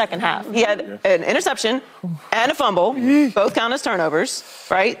 in the second half. He had an interception and a fumble. Both count as turnovers,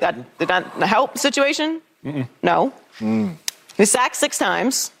 right? Did that help the situation? No. He was sacked 6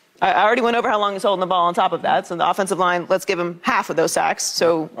 times. I already went over how long he's holding the ball on top of that. So the offensive line, let's give him half of those sacks.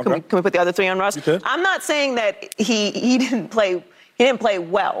 So can we put the other 3 on Russ? I'm not saying that he didn't play. He didn't play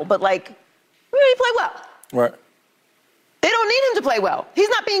well, but he played well. Right. They don't need him to play well. He's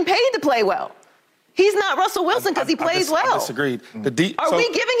not being paid to play well. He's not Russell Wilson because he plays well. I disagreed. Are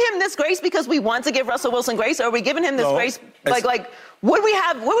we giving him this grace because we want to give Russell Wilson grace? Or are we giving him this grace would we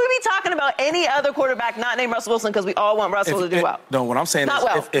be talking about any other quarterback not named Russell Wilson because we all want Russell to do well? No, what I'm saying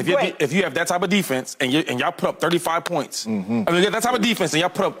is if you have that type of defense and y'all put up 35 points, I mean, that type of defense and y'all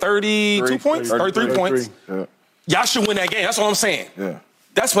put up 32 points, 33 points, y'all should win that game. That's what I'm saying. Yeah.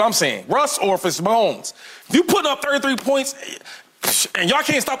 That's what I'm saying. Russ or if it's Mahomes. If you put up 33 points and y'all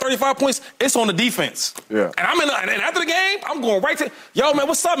can't stop 35 points, it's on the defense. Yeah. And after the game, I'm going right to, yo, man,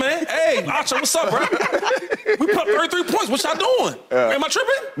 what's up, man? Hey, Acho, what's up, bro? We put up 33 points. What y'all doing? Am I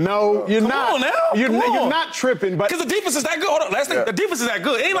tripping? No, you're not. Come on now. You're not tripping, but because the defense is that good. Hold on. The defense is that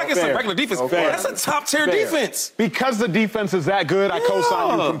good. It ain't like it's a regular defense. That's a top-tier defense. Because the defense is that good, I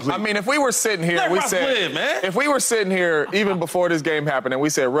co-sign you completely. I mean, if we were sitting here, if we were sitting here even before this game happened, and we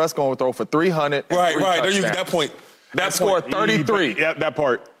said Russ going to throw for 300, right. There you that point. That scored 33. Yeah, that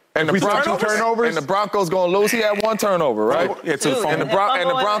part. And the Broncos going to lose. He had 1 turnover, right? Yeah, 2. And the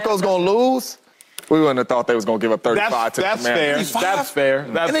Broncos going to lose. We wouldn't have thought they was going to give up 35 to the Commanders. That's fair.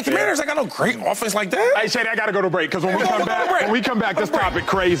 And the Commanders ain't got no great offense like that. Hey, Shady, I got to go to break because when we come back, this topic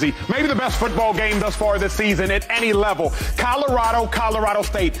crazy. Maybe the best football game thus far this season at any level. Colorado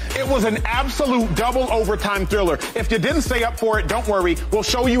State. It was an absolute double overtime thriller. If you didn't stay up for it, don't worry. We'll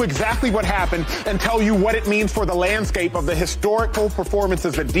show you exactly what happened and tell you what it means for the landscape of the historical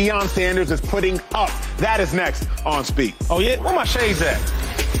performances that Deion Sanders is putting up. That is next on Speak. Oh, yeah? Where my shades at?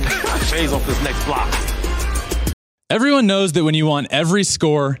 Shades off this next block. Everyone knows that when you want every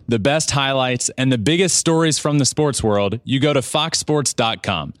score, the best highlights, and the biggest stories from the sports world, you go to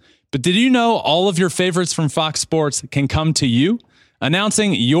foxsports.com. But did you know all of your favorites from Fox Sports can come to you?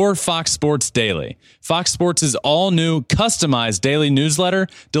 Announcing your Fox Sports Daily. Fox Sports' all-new, customized daily newsletter,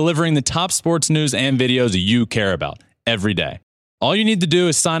 delivering the top sports news and videos you care about every day. All you need to do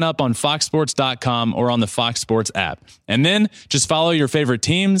is sign up on foxsports.com or on the Fox Sports app. And then just follow your favorite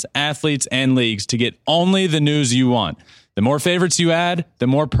teams, athletes, and leagues to get only the news you want. The more favorites you add, the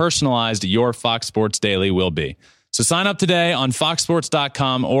more personalized your Fox Sports Daily will be. So sign up today on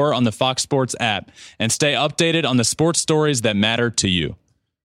foxsports.com or on the Fox Sports app and stay updated on the sports stories that matter to you.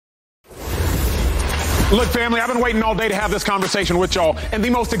 Look, family, I've been waiting all day to have this conversation with y'all. And the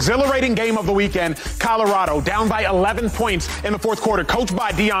most exhilarating game of the weekend, Colorado, down by 11 points in the fourth quarter, coached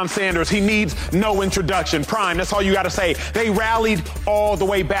by Deion Sanders. He needs no introduction. Prime, that's all you got to say. They rallied all the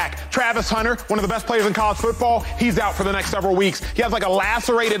way back. Travis Hunter, one of the best players in college football, he's out for the next several weeks. He has like a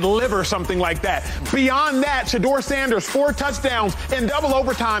lacerated liver, something like that. Beyond that, Shedeur Sanders, 4 touchdowns in double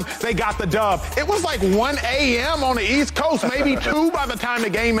overtime. They got the dub. It was like 1 a.m. on the East Coast, maybe 2 by the time the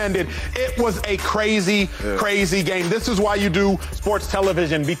game ended. It was a crazy game. This is why you do sports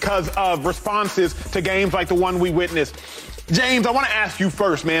television, because of responses to games like the one we witnessed. James, I want to ask you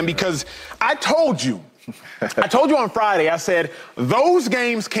first, man, because I told you on Friday, I said, those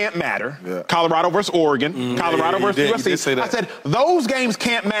games can't matter. Yeah. Colorado versus Oregon, Colorado versus USC. I said, those games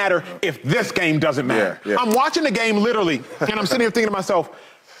can't matter if this game doesn't matter. Yeah. I'm watching the game literally, and I'm sitting here thinking to myself,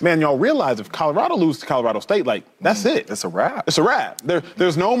 man, y'all realize if Colorado loses to Colorado State, like, that's it. It's a wrap. It's a wrap.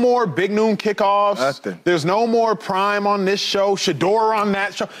 There's no more big noon kickoffs. Nothing. There's no more Prime on this show, Shedeur on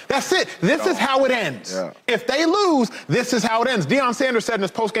that show. That's it. This is how it ends. Yeah. If they lose, this is how it ends. Deion Sanders said in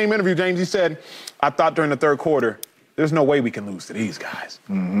his post-game interview, James, he said, I thought during the third quarter, there's no way we can lose to these guys.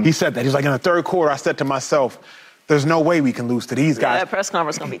 Mm-hmm. He said that. He's like, in the third quarter, I said to myself, there's no way we can lose to these guys. That press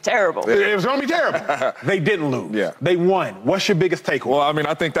conference is going to be terrible. It was going to be terrible. They didn't lose. Yeah. They won. What's your biggest takeaway? Well, I mean,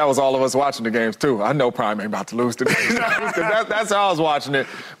 I think that was all of us watching the games, too. I know Prime ain't about to lose today. That's how I was watching it.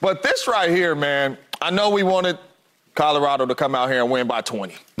 But this right here, man, I know we wanted Colorado to come out here and win by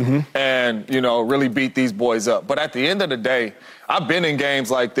 20 and, you know, really beat these boys up. But at the end of the day, I've been in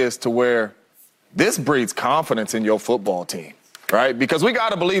games like this to where this breeds confidence in your football team, right? Because we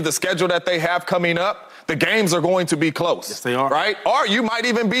got to believe the schedule that they have coming up, the games are going to be close. Yes, they are. Right? Or you might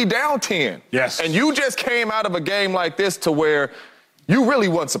even be down 10. Yes. And you just came out of a game like this to where you really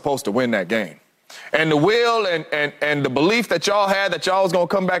wasn't supposed to win that game. And the will and the belief that y'all had that y'all was going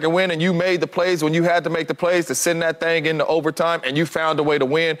to come back and win, and you made the plays when you had to make the plays to send that thing into overtime, and you found a way to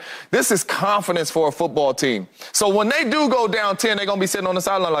win. This is confidence for a football team. So when they do go down 10, they're going to be sitting on the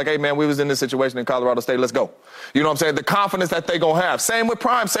sideline like, hey, man, we was in this situation in Colorado State. Let's go. You know what I'm saying? The confidence that they're going to have. Same with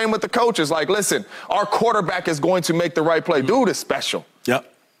Prime. Same with the coaches. Like, listen, our quarterback is going to make the right play. Dude is special.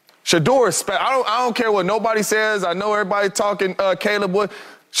 Yep. Shedeur is special. I don't care what nobody says. I know everybody talking Caleb Wood.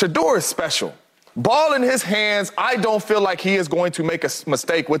 Shedeur is special. Ball in his hands, I don't feel like he is going to make a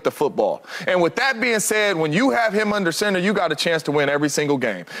mistake with the football. And with that being said, when you have him under center, you got a chance to win every single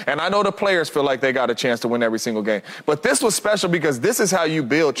game. And I know the players feel like they got a chance to win every single game. But this was special because this is how you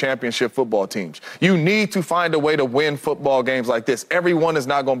build championship football teams. You need to find a way to win football games like this. Every one is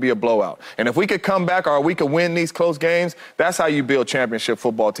not going to be a blowout. And if we could come back or we could win these close games, that's how you build championship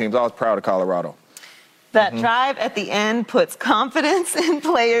football teams. I was proud of Colorado. That drive at the end puts confidence in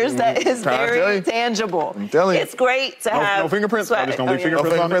players that is very tangible. I'm telling you. It's great to have. No fingerprints? I'm just going to leave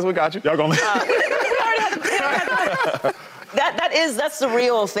fingerprints on it. We got you. Y'all going to That's the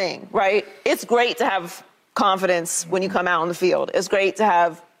real thing, right? It's great to have confidence when you come out on the field. It's great to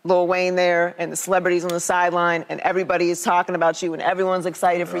have Lil Wayne there and the celebrities on the sideline and everybody is talking about you and everyone's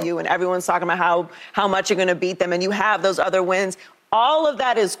excited for you and everyone's talking about how much you're going to beat them and you have those other wins. All of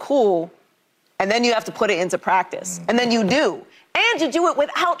that is cool. And then you have to put it into practice. And then you do. And you do it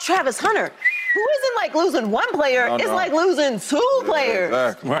without Travis Hunter, who isn't like losing one player. It's like losing two players.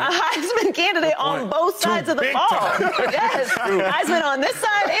 Exactly. A Heisman candidate on both sides of the ball. Yes. Heisman on this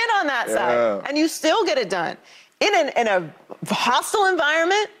side and on that side. And you still get it done. In a hostile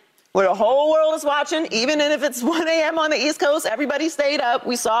environment where the whole world is watching, even if it's 1 a.m. on the East Coast, everybody stayed up.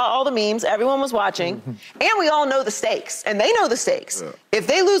 We saw all the memes. Everyone was watching. And we all know the stakes. And they know the stakes. If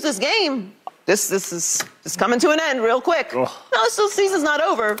they lose this game, this is coming to an end real quick. No, the season's not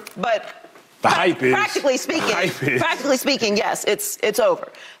over, but the hype is. Practically speaking, yes, it's over.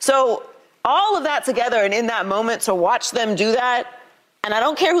 So all of that together and in that moment to watch them do that, and I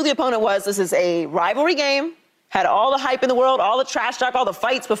don't care who the opponent was, this is a rivalry game, had all the hype in the world, all the trash talk, all the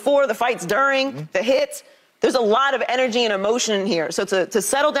fights before, the fights during, the hits. There's a lot of energy and emotion in here. So to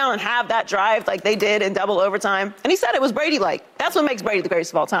settle down and have that drive like they did in double overtime, and he said it was Brady-like. That's what makes Brady the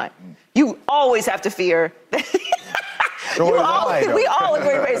greatest of all time. You always have to fear. We all agree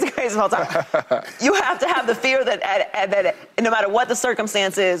Brady's the greatest of all time. You have to have the fear that no matter what the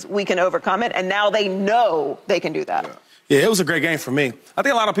circumstance is, we can overcome it. And now they know they can do that. Yeah, it was a great game for me. I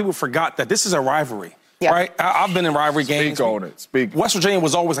think a lot of people forgot that this is a rivalry. Yeah. Right? I've been in rivalry games. Speak on it. West Virginia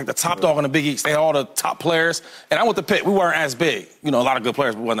was always like the top dog in the Big East. They had all the top players. And I went to Pitt. We weren't as big. You know, a lot of good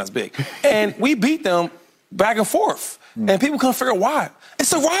players, but we wasn't as big. And we beat them back and forth. And people couldn't figure out why.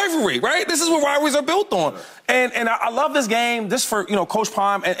 It's a rivalry, right? This is what rivalries are built on. And I love this game just for, you know, Coach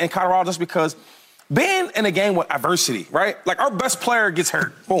Prime and Colorado just because being in a game with adversity, right? Like our best player gets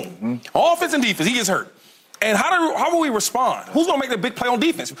hurt. Boom. Offense and defense, he gets hurt. And how will we respond? Who's going to make the big play on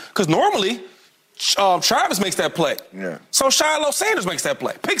defense? Because normally Travis makes that play. Yeah. So Shiloh Sanders makes that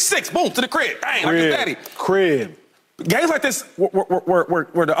play. Pick six, boom, to the crib. Dang, like his daddy. Crib. Games like this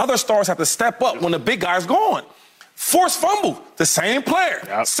where the other stars have to step up when the big guy's gone. Forced fumble, the same player.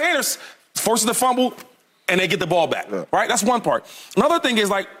 Yep. Sanders forces the fumble, and they get the ball back, right? That's one part. Another thing is,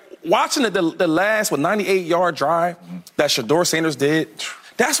 like, watching the last 98-yard drive that Shedeur Sanders did,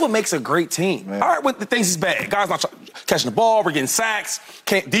 that's what makes a great team. Man. All right, when the things is bad, guys not catching the ball, we're getting sacks,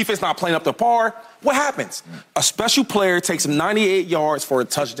 defense not playing up to par. What happens? A special player takes him 98 yards for a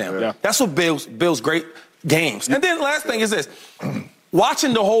touchdown. Yeah. That's what builds great games. And then the last thing is this.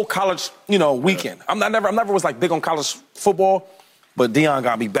 Watching the whole college, weekend. I never was like big on college football, but Deion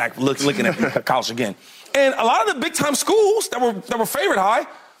got me back looking at college again. And a lot of the big time schools that were favorite high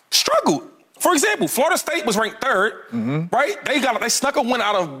struggled. For example, Florida State was ranked third, right? They snuck a win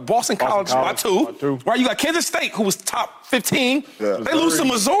out of Boston College by two. Right? You got Kansas State, who was top 15. Yeah. They lose to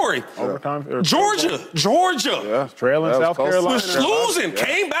Missouri. Overtime. Georgia. Yeah. Trailing South Carolina. Was losing. Yeah.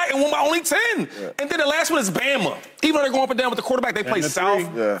 Came back and won by only 10. Yeah. And then the last one is Bama. Even though they're going up and down with the quarterback, they play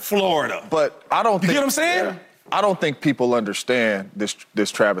South Florida. But I don't think. You get what I'm saying? Yeah. I don't think people understand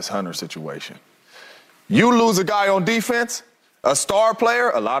this Travis Hunter situation. You lose a guy on defense, a star player,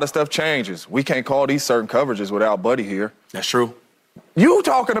 a lot of stuff changes. We can't call these certain coverages without Buddy here. That's true. You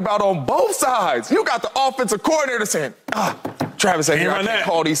talking about on both sides. You got the offensive coordinator saying, Travis ain't here, I can't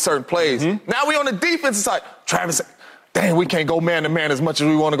call these certain plays. Mm-hmm. Now we on the defensive side. Travis, dang, we can't go man-to-man as much as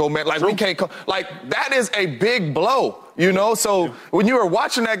we want to go man. Like, we can't like, that is a big blow, you know? So when you were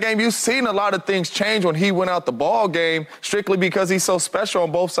watching that game, you've seen a lot of things change when he went out the ball game strictly because he's so special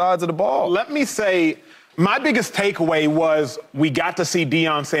on both sides of the ball. Let me say, my biggest takeaway was we got to see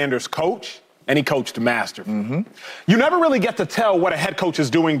Deion Sanders coach, and he coached masterfully. Mm-hmm. You never really get to tell what a head coach is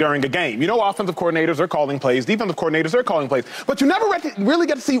doing during a game. You know, offensive coordinators are calling plays, defensive coordinators are calling plays, but you never really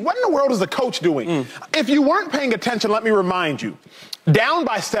get to see what in the world is the coach doing. If you weren't paying attention, let me remind you, down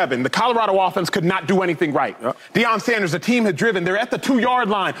by 7, the Colorado offense could not do anything right. Yep. Deion Sanders, the team had driven, they're at the 2-yard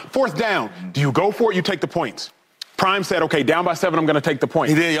line, 4th down. Do you go for it? You take the points. Prime said, okay, down by 7, I'm going to take the point.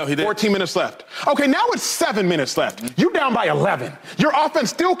 He did. 14 minutes left. Okay, now it's 7 minutes left. You down by 11. Your offense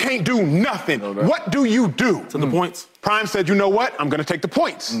still can't do nothing. What do you do? To the points. Prime said, you know what? I'm going to take the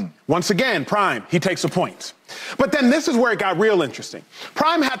points. Once again, Prime, he takes the points. But then this is where it got real interesting.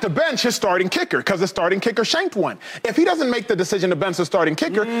 Prime had to bench his starting kicker because the starting kicker shanked one. If he doesn't make the decision to bench the starting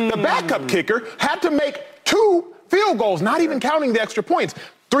kicker, the backup kicker had to make 2 field goals, not even counting the extra points.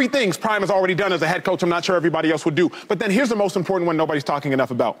 3 things Prime has already done as a head coach I'm not sure everybody else would do. But then here's the most important one nobody's talking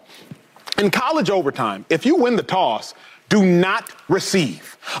enough about. In college overtime, if you win the toss, do not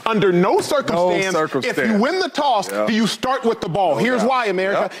receive. Under no circumstance, if you win the toss, do you start with the ball. Here's why,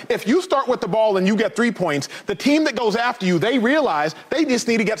 America. If you start with the ball and you get 3 points, the team that goes after you, they realize they just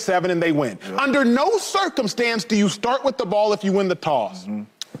need to get 7 and they win. Under no circumstance do you start with the ball if you win the toss.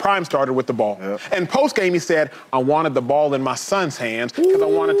 Prime started with the ball. And post-game, he said, I wanted the ball in my son's hands because I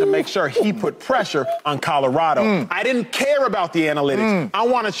wanted to make sure he put pressure on Colorado. I didn't care about the analytics. I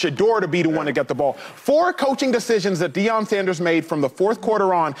wanted Shedeur to be the one to get the ball. 4 coaching decisions that Deion Sanders made from the 4th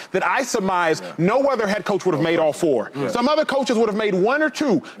quarter on that I surmise no other head coach would have made all 4. Some other coaches would have made 1 or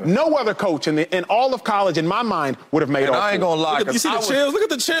 2. No other coach in all of college, in my mind, would have made all 4. I ain't going to lie. You see the chills? Look at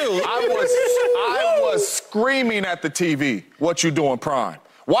the chills. I was screaming at the TV, what you doing, Prime?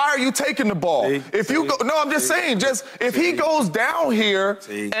 Why are you taking the ball? I'm just saying, if he goes down here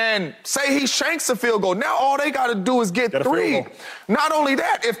and say he shanks a field goal, now all they got to do is get 3. Not only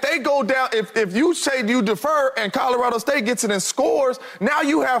that, if they go down, if you say you defer and Colorado State gets it and scores, now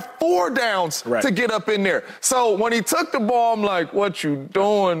you have 4 downs to get up in there. So when he took the ball, I'm like, what you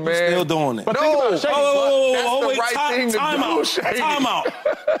doing, man? Still doing it. But no, that's the right thing to do, Shady. Time out.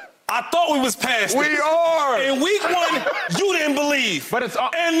 I thought we was past it. We are. In week 1, you didn't believe.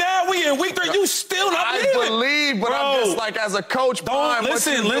 And now we in week 3, you still not believing. I believe, but I'm just like, as a coach, Prime,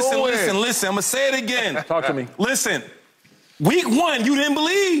 listen. I'm going to say it again. Talk to me. Listen. Week 1, you didn't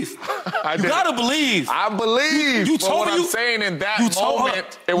believe. You got to believe. I believe. You told me. I'm saying in that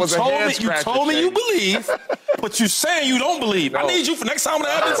moment, it was a head scratcher. You told me you believe, but you saying you don't believe. I need you for next time when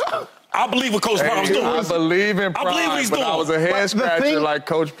that happens. I believe what Coach Prime's doing. I believe in Prime, I believe what he's doing. I was a head scratcher like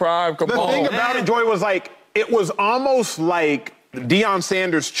Coach Prime. Come on. The thing about it, Joy, was like, it was almost like Deion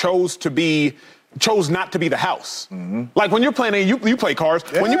Sanders chose not to be the house. Like when you're playing, you play cards.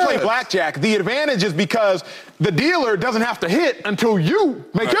 When you play blackjack, the advantage is because the dealer doesn't have to hit until you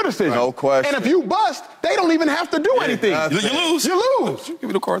make your decision. No question. And if you bust, they don't even have to do anything. You lose. Give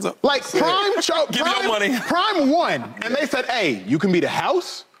me the cards up. Like Prime, Give me your money. Prime won, and they said, hey, you can be the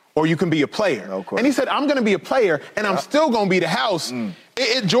house or you can be a player. No question. And he said, I'm going to be a player, and I'm still going to be the house.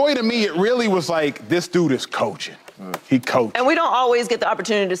 Joy, to me, it really was like, this dude is coaching. He coached. And we don't always get the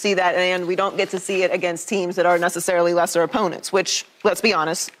opportunity to see that, and we don't get to see it against teams that are necessarily lesser opponents, which, let's be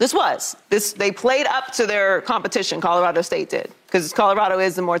honest, they played up to their competition, Colorado State did, because Colorado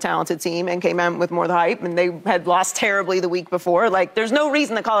is the more talented team and came in with more of the hype, and they had lost terribly the week before. Like, there's no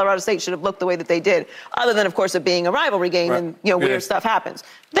reason that Colorado State should have looked the way that they did, other than, of course, it being a rivalry game and, weird stuff happens.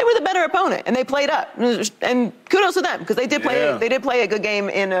 They were the better opponent, and they played up. And kudos to them, because they did play a good game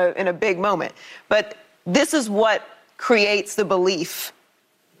in a big moment. But this is what creates the belief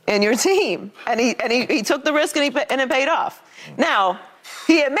in your team. And he took the risk and it paid off. Now,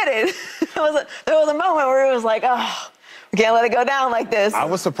 he admitted there was a moment where it was like, oh, we can't let it go down like this. I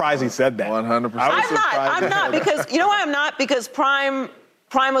was surprised he said that. 100%. I'm not because, you know why I'm not? Because Prime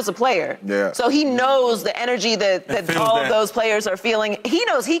was a player. Yeah. So he knows the energy that all of those players are feeling. He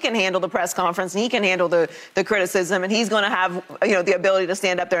knows he can handle the press conference and he can handle the criticism, and he's going to have the ability to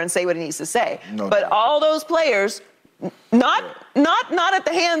stand up there and say what he needs to say. But all those players Not at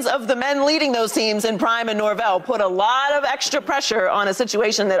the hands of the men leading those teams in Prime and Norvell. Put a lot of extra pressure on a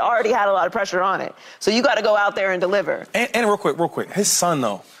situation that already had a lot of pressure on it. So you got to go out there and deliver. And real quick, his son,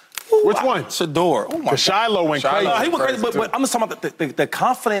 though. Which one? Shador. Oh, my God. Shiloh went crazy. He went crazy, but I'm just talking about the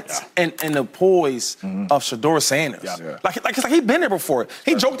confidence and the poise of Shador Sanders. Yeah. Like he's been there before.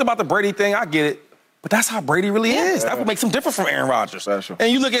 He joked about the Brady thing. I get it. But that's how Brady really is. That's what makes him different from Aaron Rodgers. Special.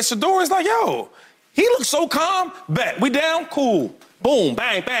 And you look at Shador, it's like, yo, he looks so calm. Bet. We down? Cool. Boom,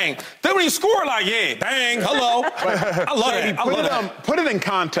 bang, bang. Then when you score, like, yeah, bang, hello. I love that. Put it in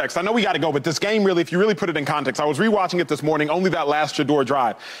context. I know we got to go, but this game really, if you really put it in context, I was rewatching it this morning, only that last Shador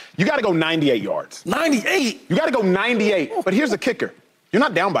drive. You got to go 98 yards. 98? You got to go 98. But here's the kicker. You're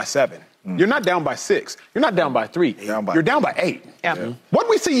not down by 7. You're not down by 6. You're not down by 3. You're down by 8. Yeah. What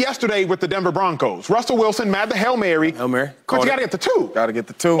we see yesterday with the Denver Broncos, Russell Wilson mad the Hail Mary. But you got to get the 2. Got to get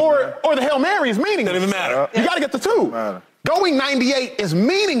the 2. Or the Hail Mary is meaningless. Doesn't even matter. You got to get the 2. Going 98 is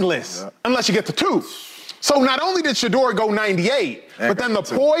meaningless unless you get the 2. So not only did Shador go 98, but then the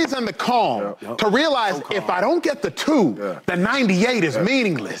poise and the calm to realize if I don't get the 2, then 98 is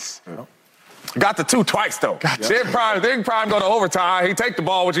meaningless. Got the 2 twice, though. Then Prime go to overtime. He take the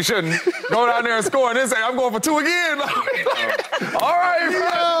ball, which he shouldn't. Go down there and score, and then say, I'm going for 2 again. All right,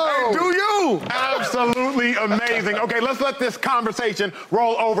 Prime. Hey, do you? Absolutely amazing. Okay, let's let this conversation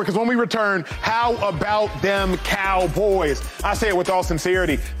roll over, because when we return, how about them Cowboys? I say it with all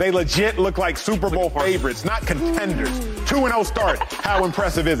sincerity. They legit look like Super Bowl favorites, not contenders. 2-0 start. How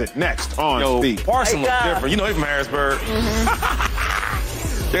impressive is it? Next on Speed. Parson looks different. You know he's from Harrisburg.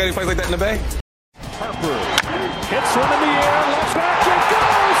 You got any plays like that in the Bay? Harper hits one in the air, left back, it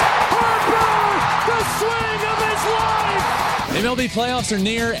goes! Harper, the swing of his life! MLB playoffs are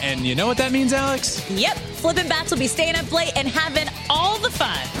near, and you know what that means, Alex? Yep, Flippin' Bats will be staying up late and having all the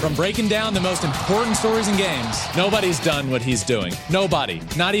fun. From breaking down the most important stories in games, nobody's done what he's doing. Nobody,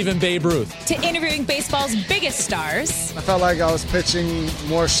 not even Babe Ruth. To interviewing baseball's biggest stars. I felt like I was pitching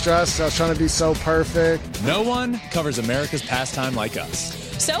more stressed. I was trying to be so perfect. No one covers America's pastime like us.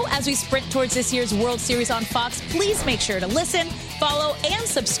 So as we sprint towards this year's World Series on Fox, please make sure to listen, follow, and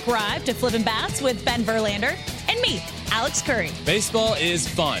subscribe to Flippin' Bats with Ben Verlander and me, Alex Curry. Baseball is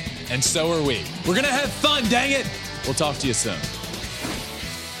fun, and so are we. We're going to have fun, dang it! We'll talk to you soon.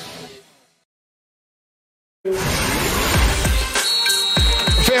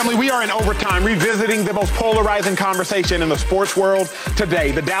 Family, we are in overtime, revisiting the most polarizing conversation in the sports world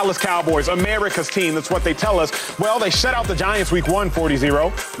today. The Dallas Cowboys, America's team, that's what they tell us. Well, they shut out the Giants week 1,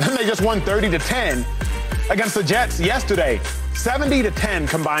 40-0. Then they just won 30-10 against the Jets yesterday. 70-10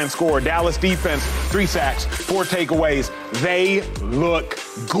 combined score. Dallas defense, 3 sacks, 4 takeaways. They look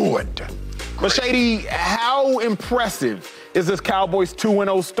good. But Shady, how impressive is this Cowboys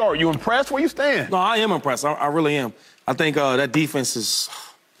 2-0 start? You impressed? Where you stand? No, I am impressed. I really am. I think that defense is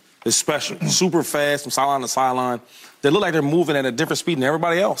special. Super fast from sideline to sideline. They look like they're moving at a different speed than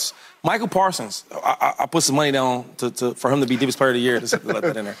everybody else. Michael Parsons, I put some money down for him to be Defensive Player of the Year. To let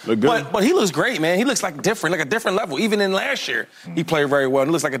that in there. Look good. But he looks great, man. He looks like a different level. Even in last year, he played very well. And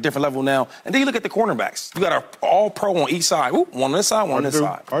he looks like a different level now. And then you look at the cornerbacks. You got an all-pro on each side. Ooh, one on this side, one on this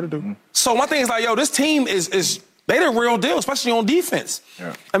side. Hard to do. So my thing is like, yo, this team is they the real deal, especially on defense.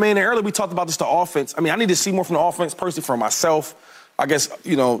 Yeah. I mean, earlier we talked about just the offense. I mean, I need to see more from the offense personally for myself. I guess,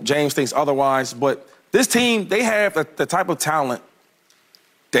 James thinks otherwise. But this team, they have the type of talent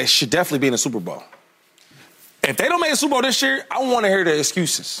that should definitely be in the Super Bowl. If they don't make a Super Bowl this year, I want to hear the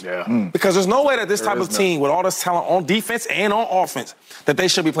excuses. Yeah. Because there's no way that this type of team with all this talent on defense and on offense that they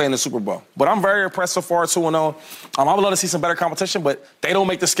should be playing the Super Bowl. But I'm very impressed so far, 2-0. I would love to see some better competition, but they don't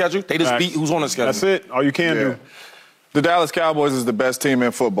make the schedule. They just beat who's on the schedule. That's it. All you can do. The Dallas Cowboys is the best team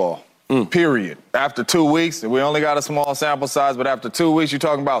in football. Period. After 2 weeks, we only got a small sample size, but after 2 weeks, you're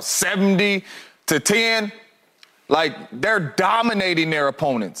talking about 70-10. Like, they're dominating their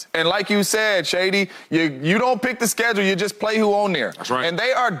opponents. And like you said, Shady, you don't pick the schedule, you just play who on there. That's right. And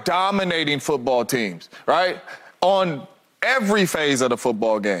they are dominating football teams, right? On every phase of the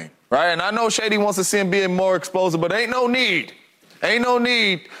football game, right? And I know Shady wants to see him being more explosive, but ain't no need. Ain't no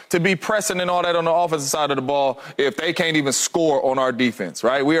need to be pressing and all that on the offensive side of the ball if they can't even score on our defense,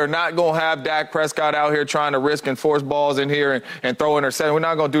 right? We are not going to have Dak Prescott out here trying to risk and force balls in here and throw interceptions. We're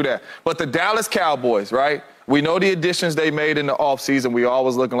not going to do that. But the Dallas Cowboys, right? We know the additions they made in the offseason. We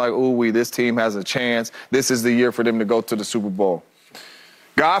always looking like, this team has a chance. This is the year for them to go to the Super Bowl.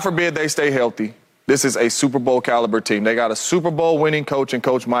 God forbid they stay healthy. This is a Super Bowl caliber team. They got a Super Bowl winning coach in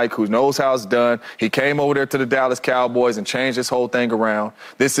Coach Mike who knows how it's done. He came over there to the Dallas Cowboys and changed this whole thing around.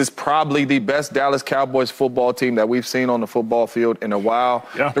 This is probably the best Dallas Cowboys football team that we've seen on the football field in a while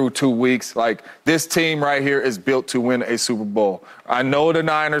through 2 weeks. Like, this team right here is built to win a Super Bowl. I know the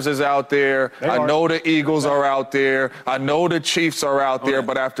Niners is out there. I know the Eagles are out there. I know the Chiefs are out there.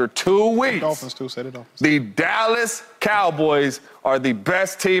 But after 2 weeks, the Dallas Cowboys are the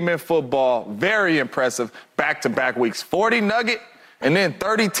best team in football. Very impressive. Back-to-back weeks. 40 nugget and then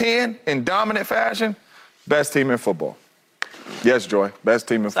 30-10 in dominant fashion. Best team in football. Yes, Joy. Best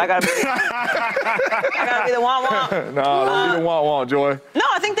team in football. I gotta be the womp-womp. No, don't be the womp-womp, Joy. No,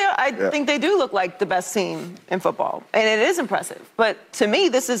 I think they do look like the best team in football, and it is impressive. But to me,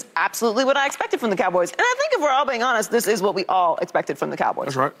 this is absolutely what I expected from the Cowboys. And I think if we're all being honest, this is what we all expected from the Cowboys.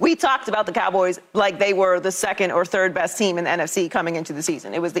 That's right. We talked about the Cowboys like they were the second or third best team in the NFC coming into the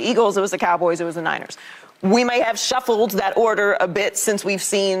season. It was the Eagles, it was the Cowboys, it was the Niners. We may have shuffled that order a bit since we've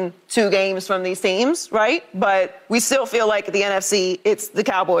seen 2 games from these teams, right? But we still feel like the NFC, it's the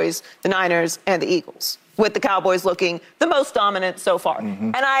Cowboys, the Niners, and the Eagles, with the Cowboys looking the most dominant so far.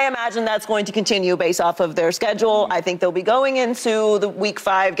 And I imagine that's going to continue based off of their schedule. I think they'll be going into the Week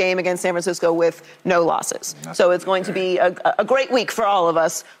 5 game against San Francisco with no losses. So it's going to be a great week for all of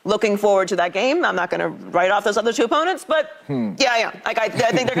us. Looking forward to that game. I'm not going to write off those other 2 opponents, but yeah, I am. Like I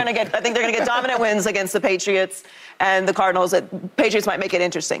think they're going to get dominant wins against the Patriots and the Cardinals. Patriots might make it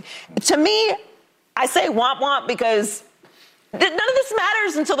interesting. To me, I say womp-womp because none of this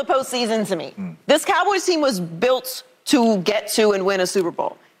matters until the postseason to me. This Cowboys team was built to get to and win a Super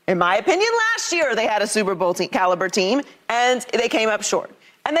Bowl. In my opinion, last year they had a Super Bowl caliber team, and they came up short.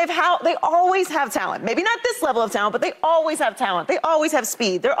 And they always have talent. Maybe not this level of talent, but they always have talent. They always have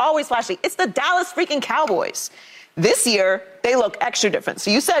speed. They're always flashy. It's the Dallas freaking Cowboys. This year, they look extra different.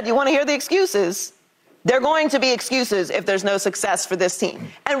 So you said you want to hear the excuses. They're going to be excuses if there's no success for this team.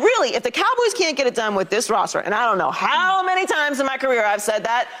 And really, if the Cowboys can't get it done with this roster, and I don't know how many times in my career I've said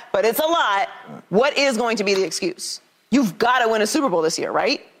that, but it's a lot, what is going to be the excuse? You've got to win a Super Bowl this year,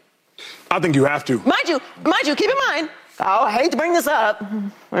 right? I think you have to. Mind you, keep in mind, I hate to bring this up,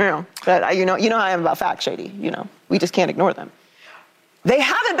 but you know how I am about facts, Shady. We just can't ignore them. They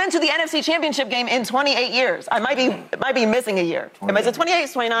haven't been to the NFC Championship game in 28 years. I might be missing a year. Is it 28?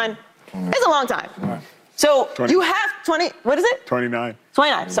 It's 29? It's a long time. So 20. You have 20, what is it? 29.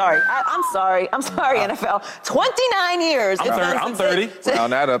 29, sorry. I'm sorry, NFL. 29 years. I'm 30.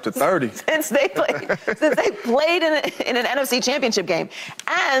 Round that up to 30. Since they played in an NFC Championship game.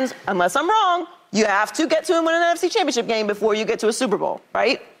 And unless I'm wrong, you have to get to and win an NFC Championship game before you get to a Super Bowl,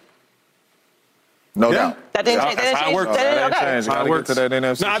 right? No doubt. That didn't change. That's how it works. That works. To that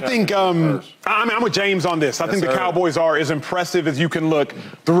NFC. No, I think I'm with James on this. I think the Cowboys are as impressive as you can look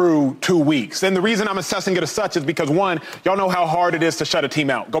through 2 weeks. And the reason I'm assessing it as such is because, one, y'all know how hard it is to shut a team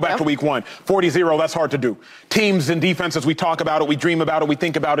out. Go back to week 1. 40-0, that's hard to do. Teams and defenses, we talk about it, we dream about it, we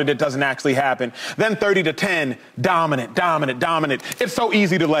think about it, it doesn't actually happen. Then 30-10, dominant. It's so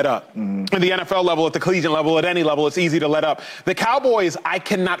easy to let up. In the NFL level, at the collegiate level, at any level, it's easy to let up. The Cowboys, I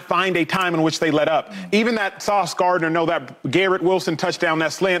cannot find a time in which they let up. Even that Sauce Gardner, that Garrett Wilson touchdown,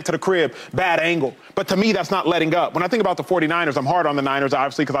 that slant to the crib, bad angle. But to me, that's not letting up. When I think about the 49ers, I'm hard on the Niners,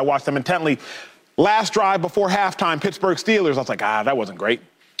 obviously, because I watched them intently. Last drive before halftime, Pittsburgh Steelers, I was like, that wasn't great.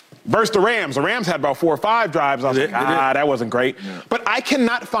 Versus the Rams had about 4 or 5 drives. I was like, that wasn't great. Yeah. But I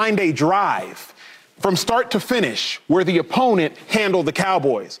cannot find a drive from start to finish where the opponent handled the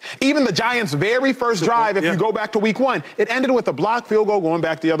Cowboys. Even the Giants' very first drive, if you go back to week 1, it ended with a blocked field goal going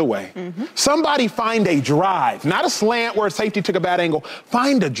back the other way. Somebody find a drive, not a slant where a safety took a bad angle.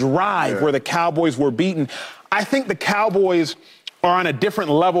 Find a drive where the Cowboys were beaten. I think the Cowboys are on a different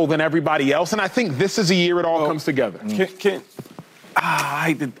level than everybody else, and I think this is a year it all comes together.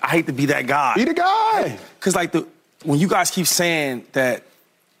 I hate to be that guy. Be the guy. Because, when you guys keep saying that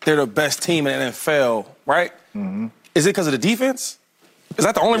they're the best team in the NFL, right? Is it because of the defense? Is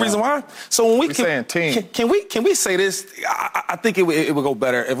that the only reason why? So when saying team, can we say this? I think it would go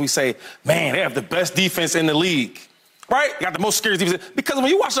better if we say, man, they have the best defense in the league, right? They got the most scary defense. Because when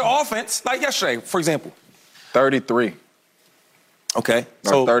you watch their offense, like yesterday, for example, 33. Okay,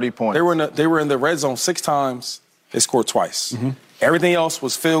 so 30 points. They were in the red zone 6 times. They scored twice. Everything else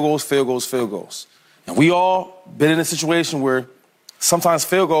was field goals. And we all been in a situation where sometimes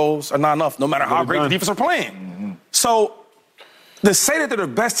field goals are not enough, no matter how great the defense are playing. So to say that they're the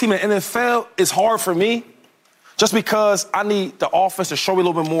best team in the NFL is hard for me just because I need the offense to show me a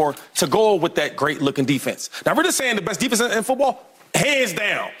little bit more to go with that great-looking defense. Now, we're just saying the best defense in football, hands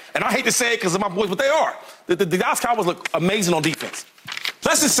down. And I hate to say it because of my boys, but they are. The Dallas Cowboys look amazing on defense.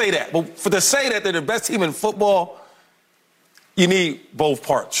 Let's just say that. But to say that they're the best team in football, you need both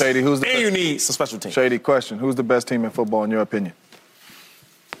parts. Shady, who's the best? And you need some special teams. Shady, question. Who's the best team in football in your opinion?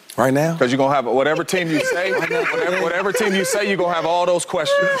 Right now? Because you're going to have whatever team you say, whatever team you say, you're going to have all those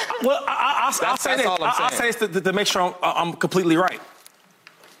questions. Well, I'll say this. I'll say this to make sure I'm completely right.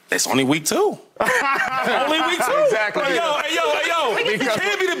 It's only week 2. Only week 2. Exactly. Hey, yo. You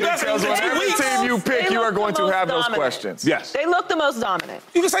can't be the best because in 2 whatever weeks. team you pick, you are going to have those questions. Yes. They look the most dominant.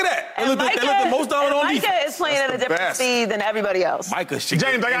 You can say that. They look the most dominant on defense. Micah is playing at a different speed than everybody else.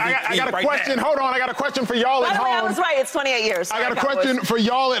 James, I got a question. Hold on. I got a question for y'all at home. By the way, I was right. It's 28 years. I got a question for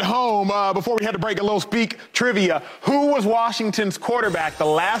y'all at home before we had to break a little speak trivia. Who was Washington's quarterback the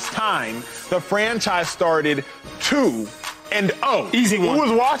last time the franchise started 2-0? Easy one. Who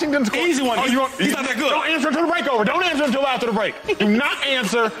was Washington's quarterback? Easy one. He's not that good. Don't answer until the break over. Don't answer until after the break. Do not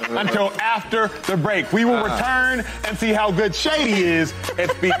answer until after the break. We will return and see how good Shady is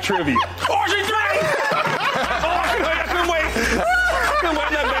at Speak Trivia. RG3! I couldn't wait. I'm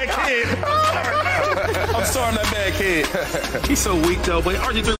that bad kid. I'm sorry, I'm that bad kid. He's so weak, though. But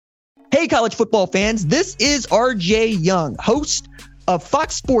RG3. Hey, college football fans. This is RJ Young, host of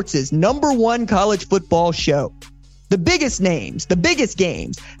Fox Sports' #1 college football show. The biggest names, the biggest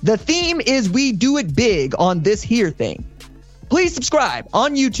games. The theme is we do it big on this here thing. Please subscribe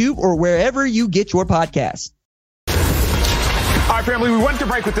on YouTube or wherever you get your podcasts. All right, family, we went to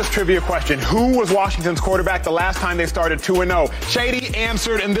break with this trivia question. Who was Washington's quarterback the last time they started 2-0? Shady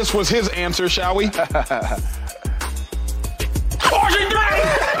answered, and this was his answer, shall we?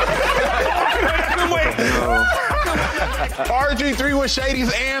 RG3 was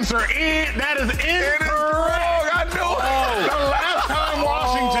Shady's answer, and that is incorrect. I knew it. The last time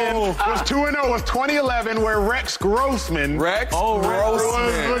Washington was 2-0 was 2011, where Rex Grossman was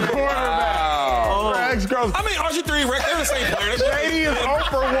the quarterback. Wow. Rex Grossman. I mean, RG3 and Rex, they're the same player. Shady is 0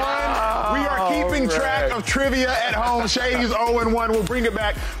 for 1. We are keeping track of trivia at home. Shady's 0-1. We'll bring it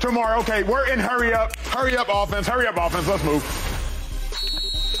back tomorrow. Okay, we're in hurry up offense. Let's move.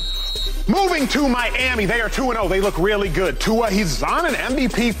 Moving to Miami, they are 2-0. They look really good. Tua, he's on an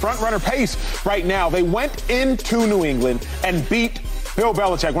MVP frontrunner pace right now. They went into New England and beat Bill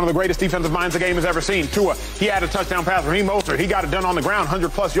Belichick, one of the greatest defensive minds the game has ever seen. Tua, he had a touchdown pass. Raheem Mostert, he got it done on the ground,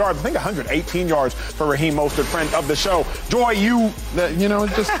 100-plus yards. I think 118 yards for Raheem Mostert, friend of the show. Joy,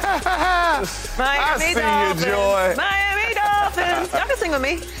 just Miami see Dolphins. you, Joy. Miami Dolphins. Y'all can sing with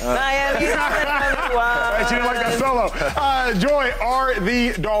me. Miami Dolphins. She didn't like that solo. Joy, are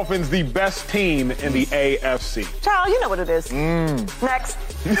the Dolphins the best team in the AFC? Child, you know what it is. Next.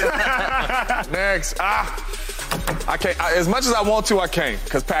 Next. I can't. As much as I want to, I can't,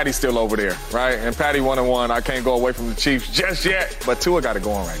 because Patty's still over there, right? And Patty 1-1. I can't go away from the Chiefs just yet. But Tua got it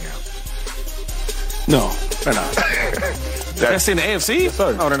going right now. No, they're not. That's in the AFC? Yes,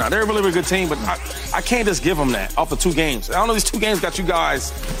 sir. No, they're not. They're a really, really good team, but I can't just give them that off the 2 games. I don't know, these 2 games got you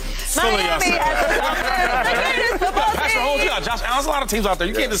guys filling us. Patrick Mahomes, you got Josh Allen. There's a lot of teams out there.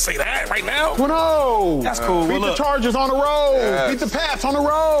 You can't just say that right now. 2-0. That's cool. Beat the Chargers on the road. Yes. Beat the Pats on the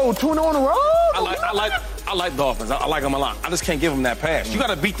road. 2-0 on the road. I like Dolphins. I like them a lot. I just can't give them that pass. You got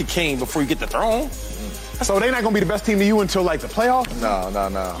to beat the king before you get the throne. So they're not going to be the best team to you until, the playoffs? No.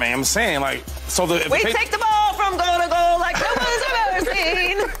 Man, I'm saying, We take the ball from goal to goal like no one's ever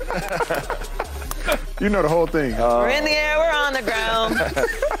seen. You know the whole thing. We're in the air, we're on the ground.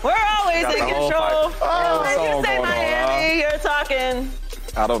 We're always in control. When you say Miami, you're talking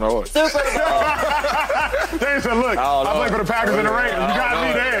I don't know it. Super Bowl. James said, look, I play for the Packers and the Raiders. You got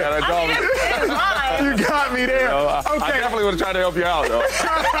me there. It's mine. You got me there. Okay. I definitely would have tried to help you out, though.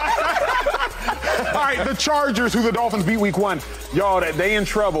 All right, the Chargers, who the Dolphins beat week 1. Y'all, they in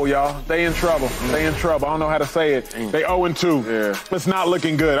trouble, y'all. They in trouble. They in trouble. I don't know how to say it. They 0-2. Yeah. It's not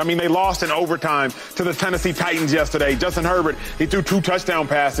looking good. I mean, they lost in overtime to the Tennessee Titans yesterday. Justin Herbert, he threw 2 touchdown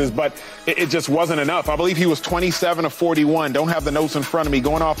passes, but it just wasn't enough. I believe he was 27 of 41. Don't have the notes in front of me.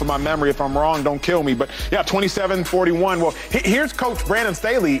 Going off of my memory, if I'm wrong, don't kill me. But, yeah, 27-41. Well, here's Coach Brandon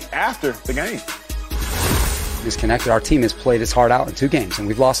Staley after the game. Disconnected. Our team has played its heart out in 2 games, and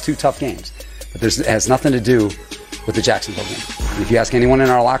we've lost 2 tough games. But it has nothing to do with the Jacksonville game. And if you ask anyone in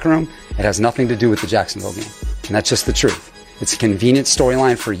our locker room, it has nothing to do with the Jacksonville game. And that's just the truth. It's a convenient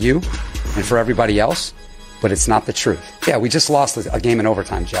storyline for you and for everybody else, but it's not the truth. Yeah, we just lost a game in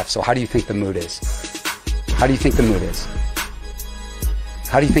overtime, Jeff. So how do you think the mood is? How do you think the mood is?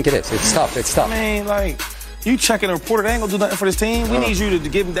 How do you think it is? It's tough. It's tough. I mean, you checking the reporter, they ain't gonna do nothing for this team. We need you to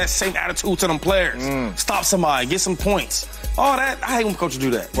give them that same attitude to them players. Stop somebody, get some points. All that, I hate when coaches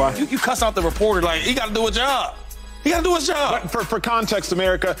do that. Why? You cuss out the reporter like he got to do a job. He got to do his job. But for context,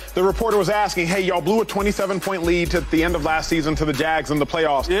 America, the reporter was asking, hey, y'all blew a 27-point lead at the end of last season to the Jags in the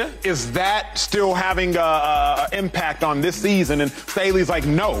playoffs. Yeah. Is that still having an impact on this season? And Staley's like,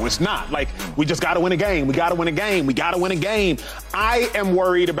 no, it's not. Like, we just got to win a game. We got to win a game. We got to win a game. I am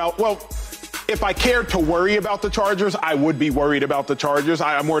worried about, well, if I cared to worry about the Chargers, I would be worried about the Chargers.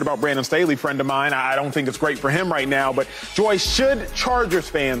 I'm worried about Brandon Staley, friend of mine. I don't think it's great for him right now. But, Joy, should Chargers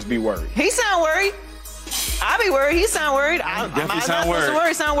fans be worried? He sound worried. I'd be worried. He sound worried. I'm not supposed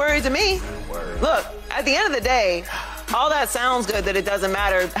to sound worried to me. Look, at the end of the day, all that sounds good that it doesn't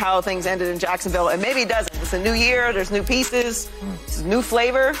matter how things ended in Jacksonville, and maybe it doesn't. It's a new year. There's new pieces. It's a new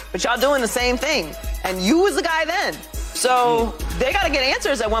flavor. But y'all doing the same thing. And you was the guy then. So they got to get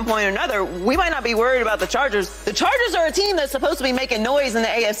answers at one point or another. We might not be worried about the Chargers. The Chargers are a team that's supposed to be making noise in the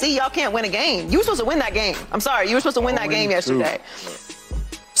AFC. Y'all can't win a game. You were supposed to win that game. I'm sorry. You were supposed to win that game yesterday.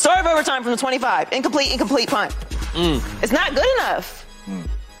 Story of overtime from the 25. Incomplete punt. It's not good enough.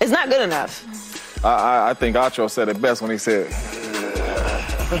 It's not good enough. I think Acho said it best when he said,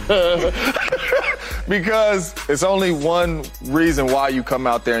 because it's only one reason why you come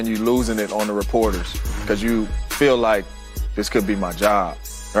out there and you losing it on the reporters, because you feel like this could be my job,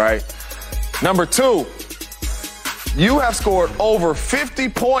 right? Number two, you have scored over 50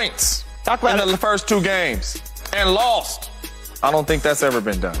 points in the first two games and lost. I don't think that's ever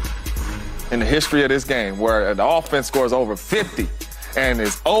been done in the history of this game, where the offense scores over 50 and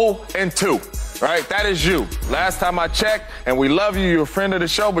is 0-2, right? That is you. Last time I checked, and we love you, you're a friend of the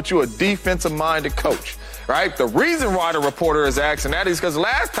show, but you're a defensive-minded coach, right? The reason why the reporter is asking that is because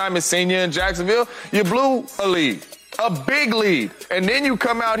last time it's seen you in Jacksonville, you blew a lead, a big lead, and then you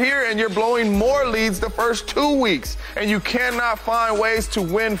come out here and you're blowing more leads the first 2 weeks, and you cannot find ways to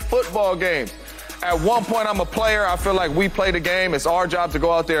win football games. At one point, I'm a player. I feel like we play the game. It's our job to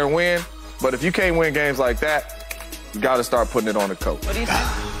go out there and win. But if you can't win games like that, you got to start putting it on the coach. What do you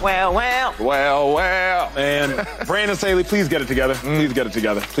think? Well. And Brandon Staley, please get it together. Please get it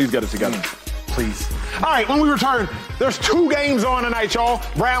together. Please get it together. Please. All right, when we return, there's 2 games on tonight, y'all.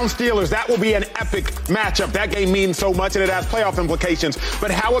 Browns-Steelers. That will be an epic matchup. That game means so much, and it has playoff implications. But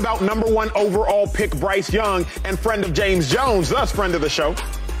how about #1 overall pick Bryce Young and friend of James Jones, thus friend of the show,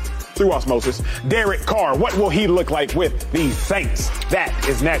 through osmosis, Derek Carr? What will he look like with these Saints? That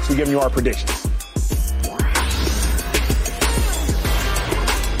is next. We're giving you our predictions.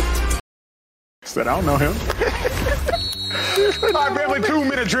 Said, I don't know him. All right, family,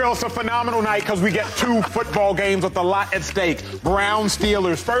 2-minute drill. It's a phenomenal night because we get 2 football games with a lot at stake.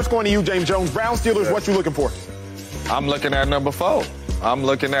 Browns-Steelers. First, going to you, James Jones. Browns-Steelers, what you looking for? I'm looking at number 4. I'm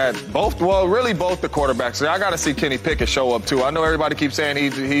looking at both the quarterbacks. I got to see Kenny Pickett show up, too. I know everybody keeps saying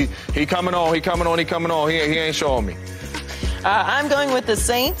he coming on. He ain't showing me. I'm going with the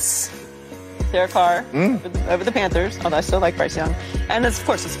Saints. Derek Carr over the Panthers, although I still like Bryce Young. And, of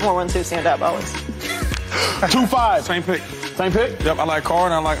course, it's 4-1-2 stand up always. 2-5. Same pick. Same pick? Yep, I like Carr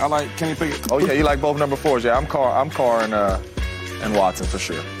and I like Kenny Pickett. Oh, yeah, you like both number 4s. Yeah, I'm Carr and Watson for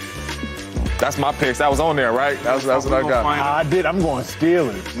sure. That's my picks. That was on there, right? That's what I got. I did. I'm going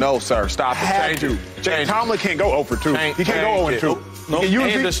Steelers. No, sir. Stop it. Change it. Tomlin can't go 0-2. He can't go 0-2. No,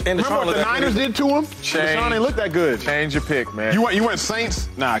 remember what the Niners did to him? Deshaun ain't look that good. Change your pick, man. You went Saints?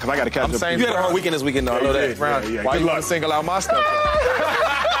 Nah, because I got to catch up. You had a hard weekend this weekend, though. I know that. Yeah. Why you want to single out my stuff?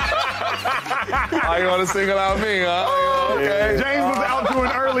 Why you want to single out me, huh? Okay. James was out to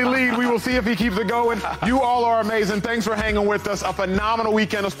an early lead. We will see if he keeps it going. You all are amazing. Thanks for hanging with us. A phenomenal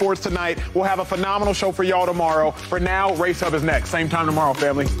weekend of sports tonight. We'll have a phenomenal show for y'all tomorrow. For now, Race Hub is next. Same time tomorrow,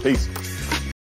 family. Peace.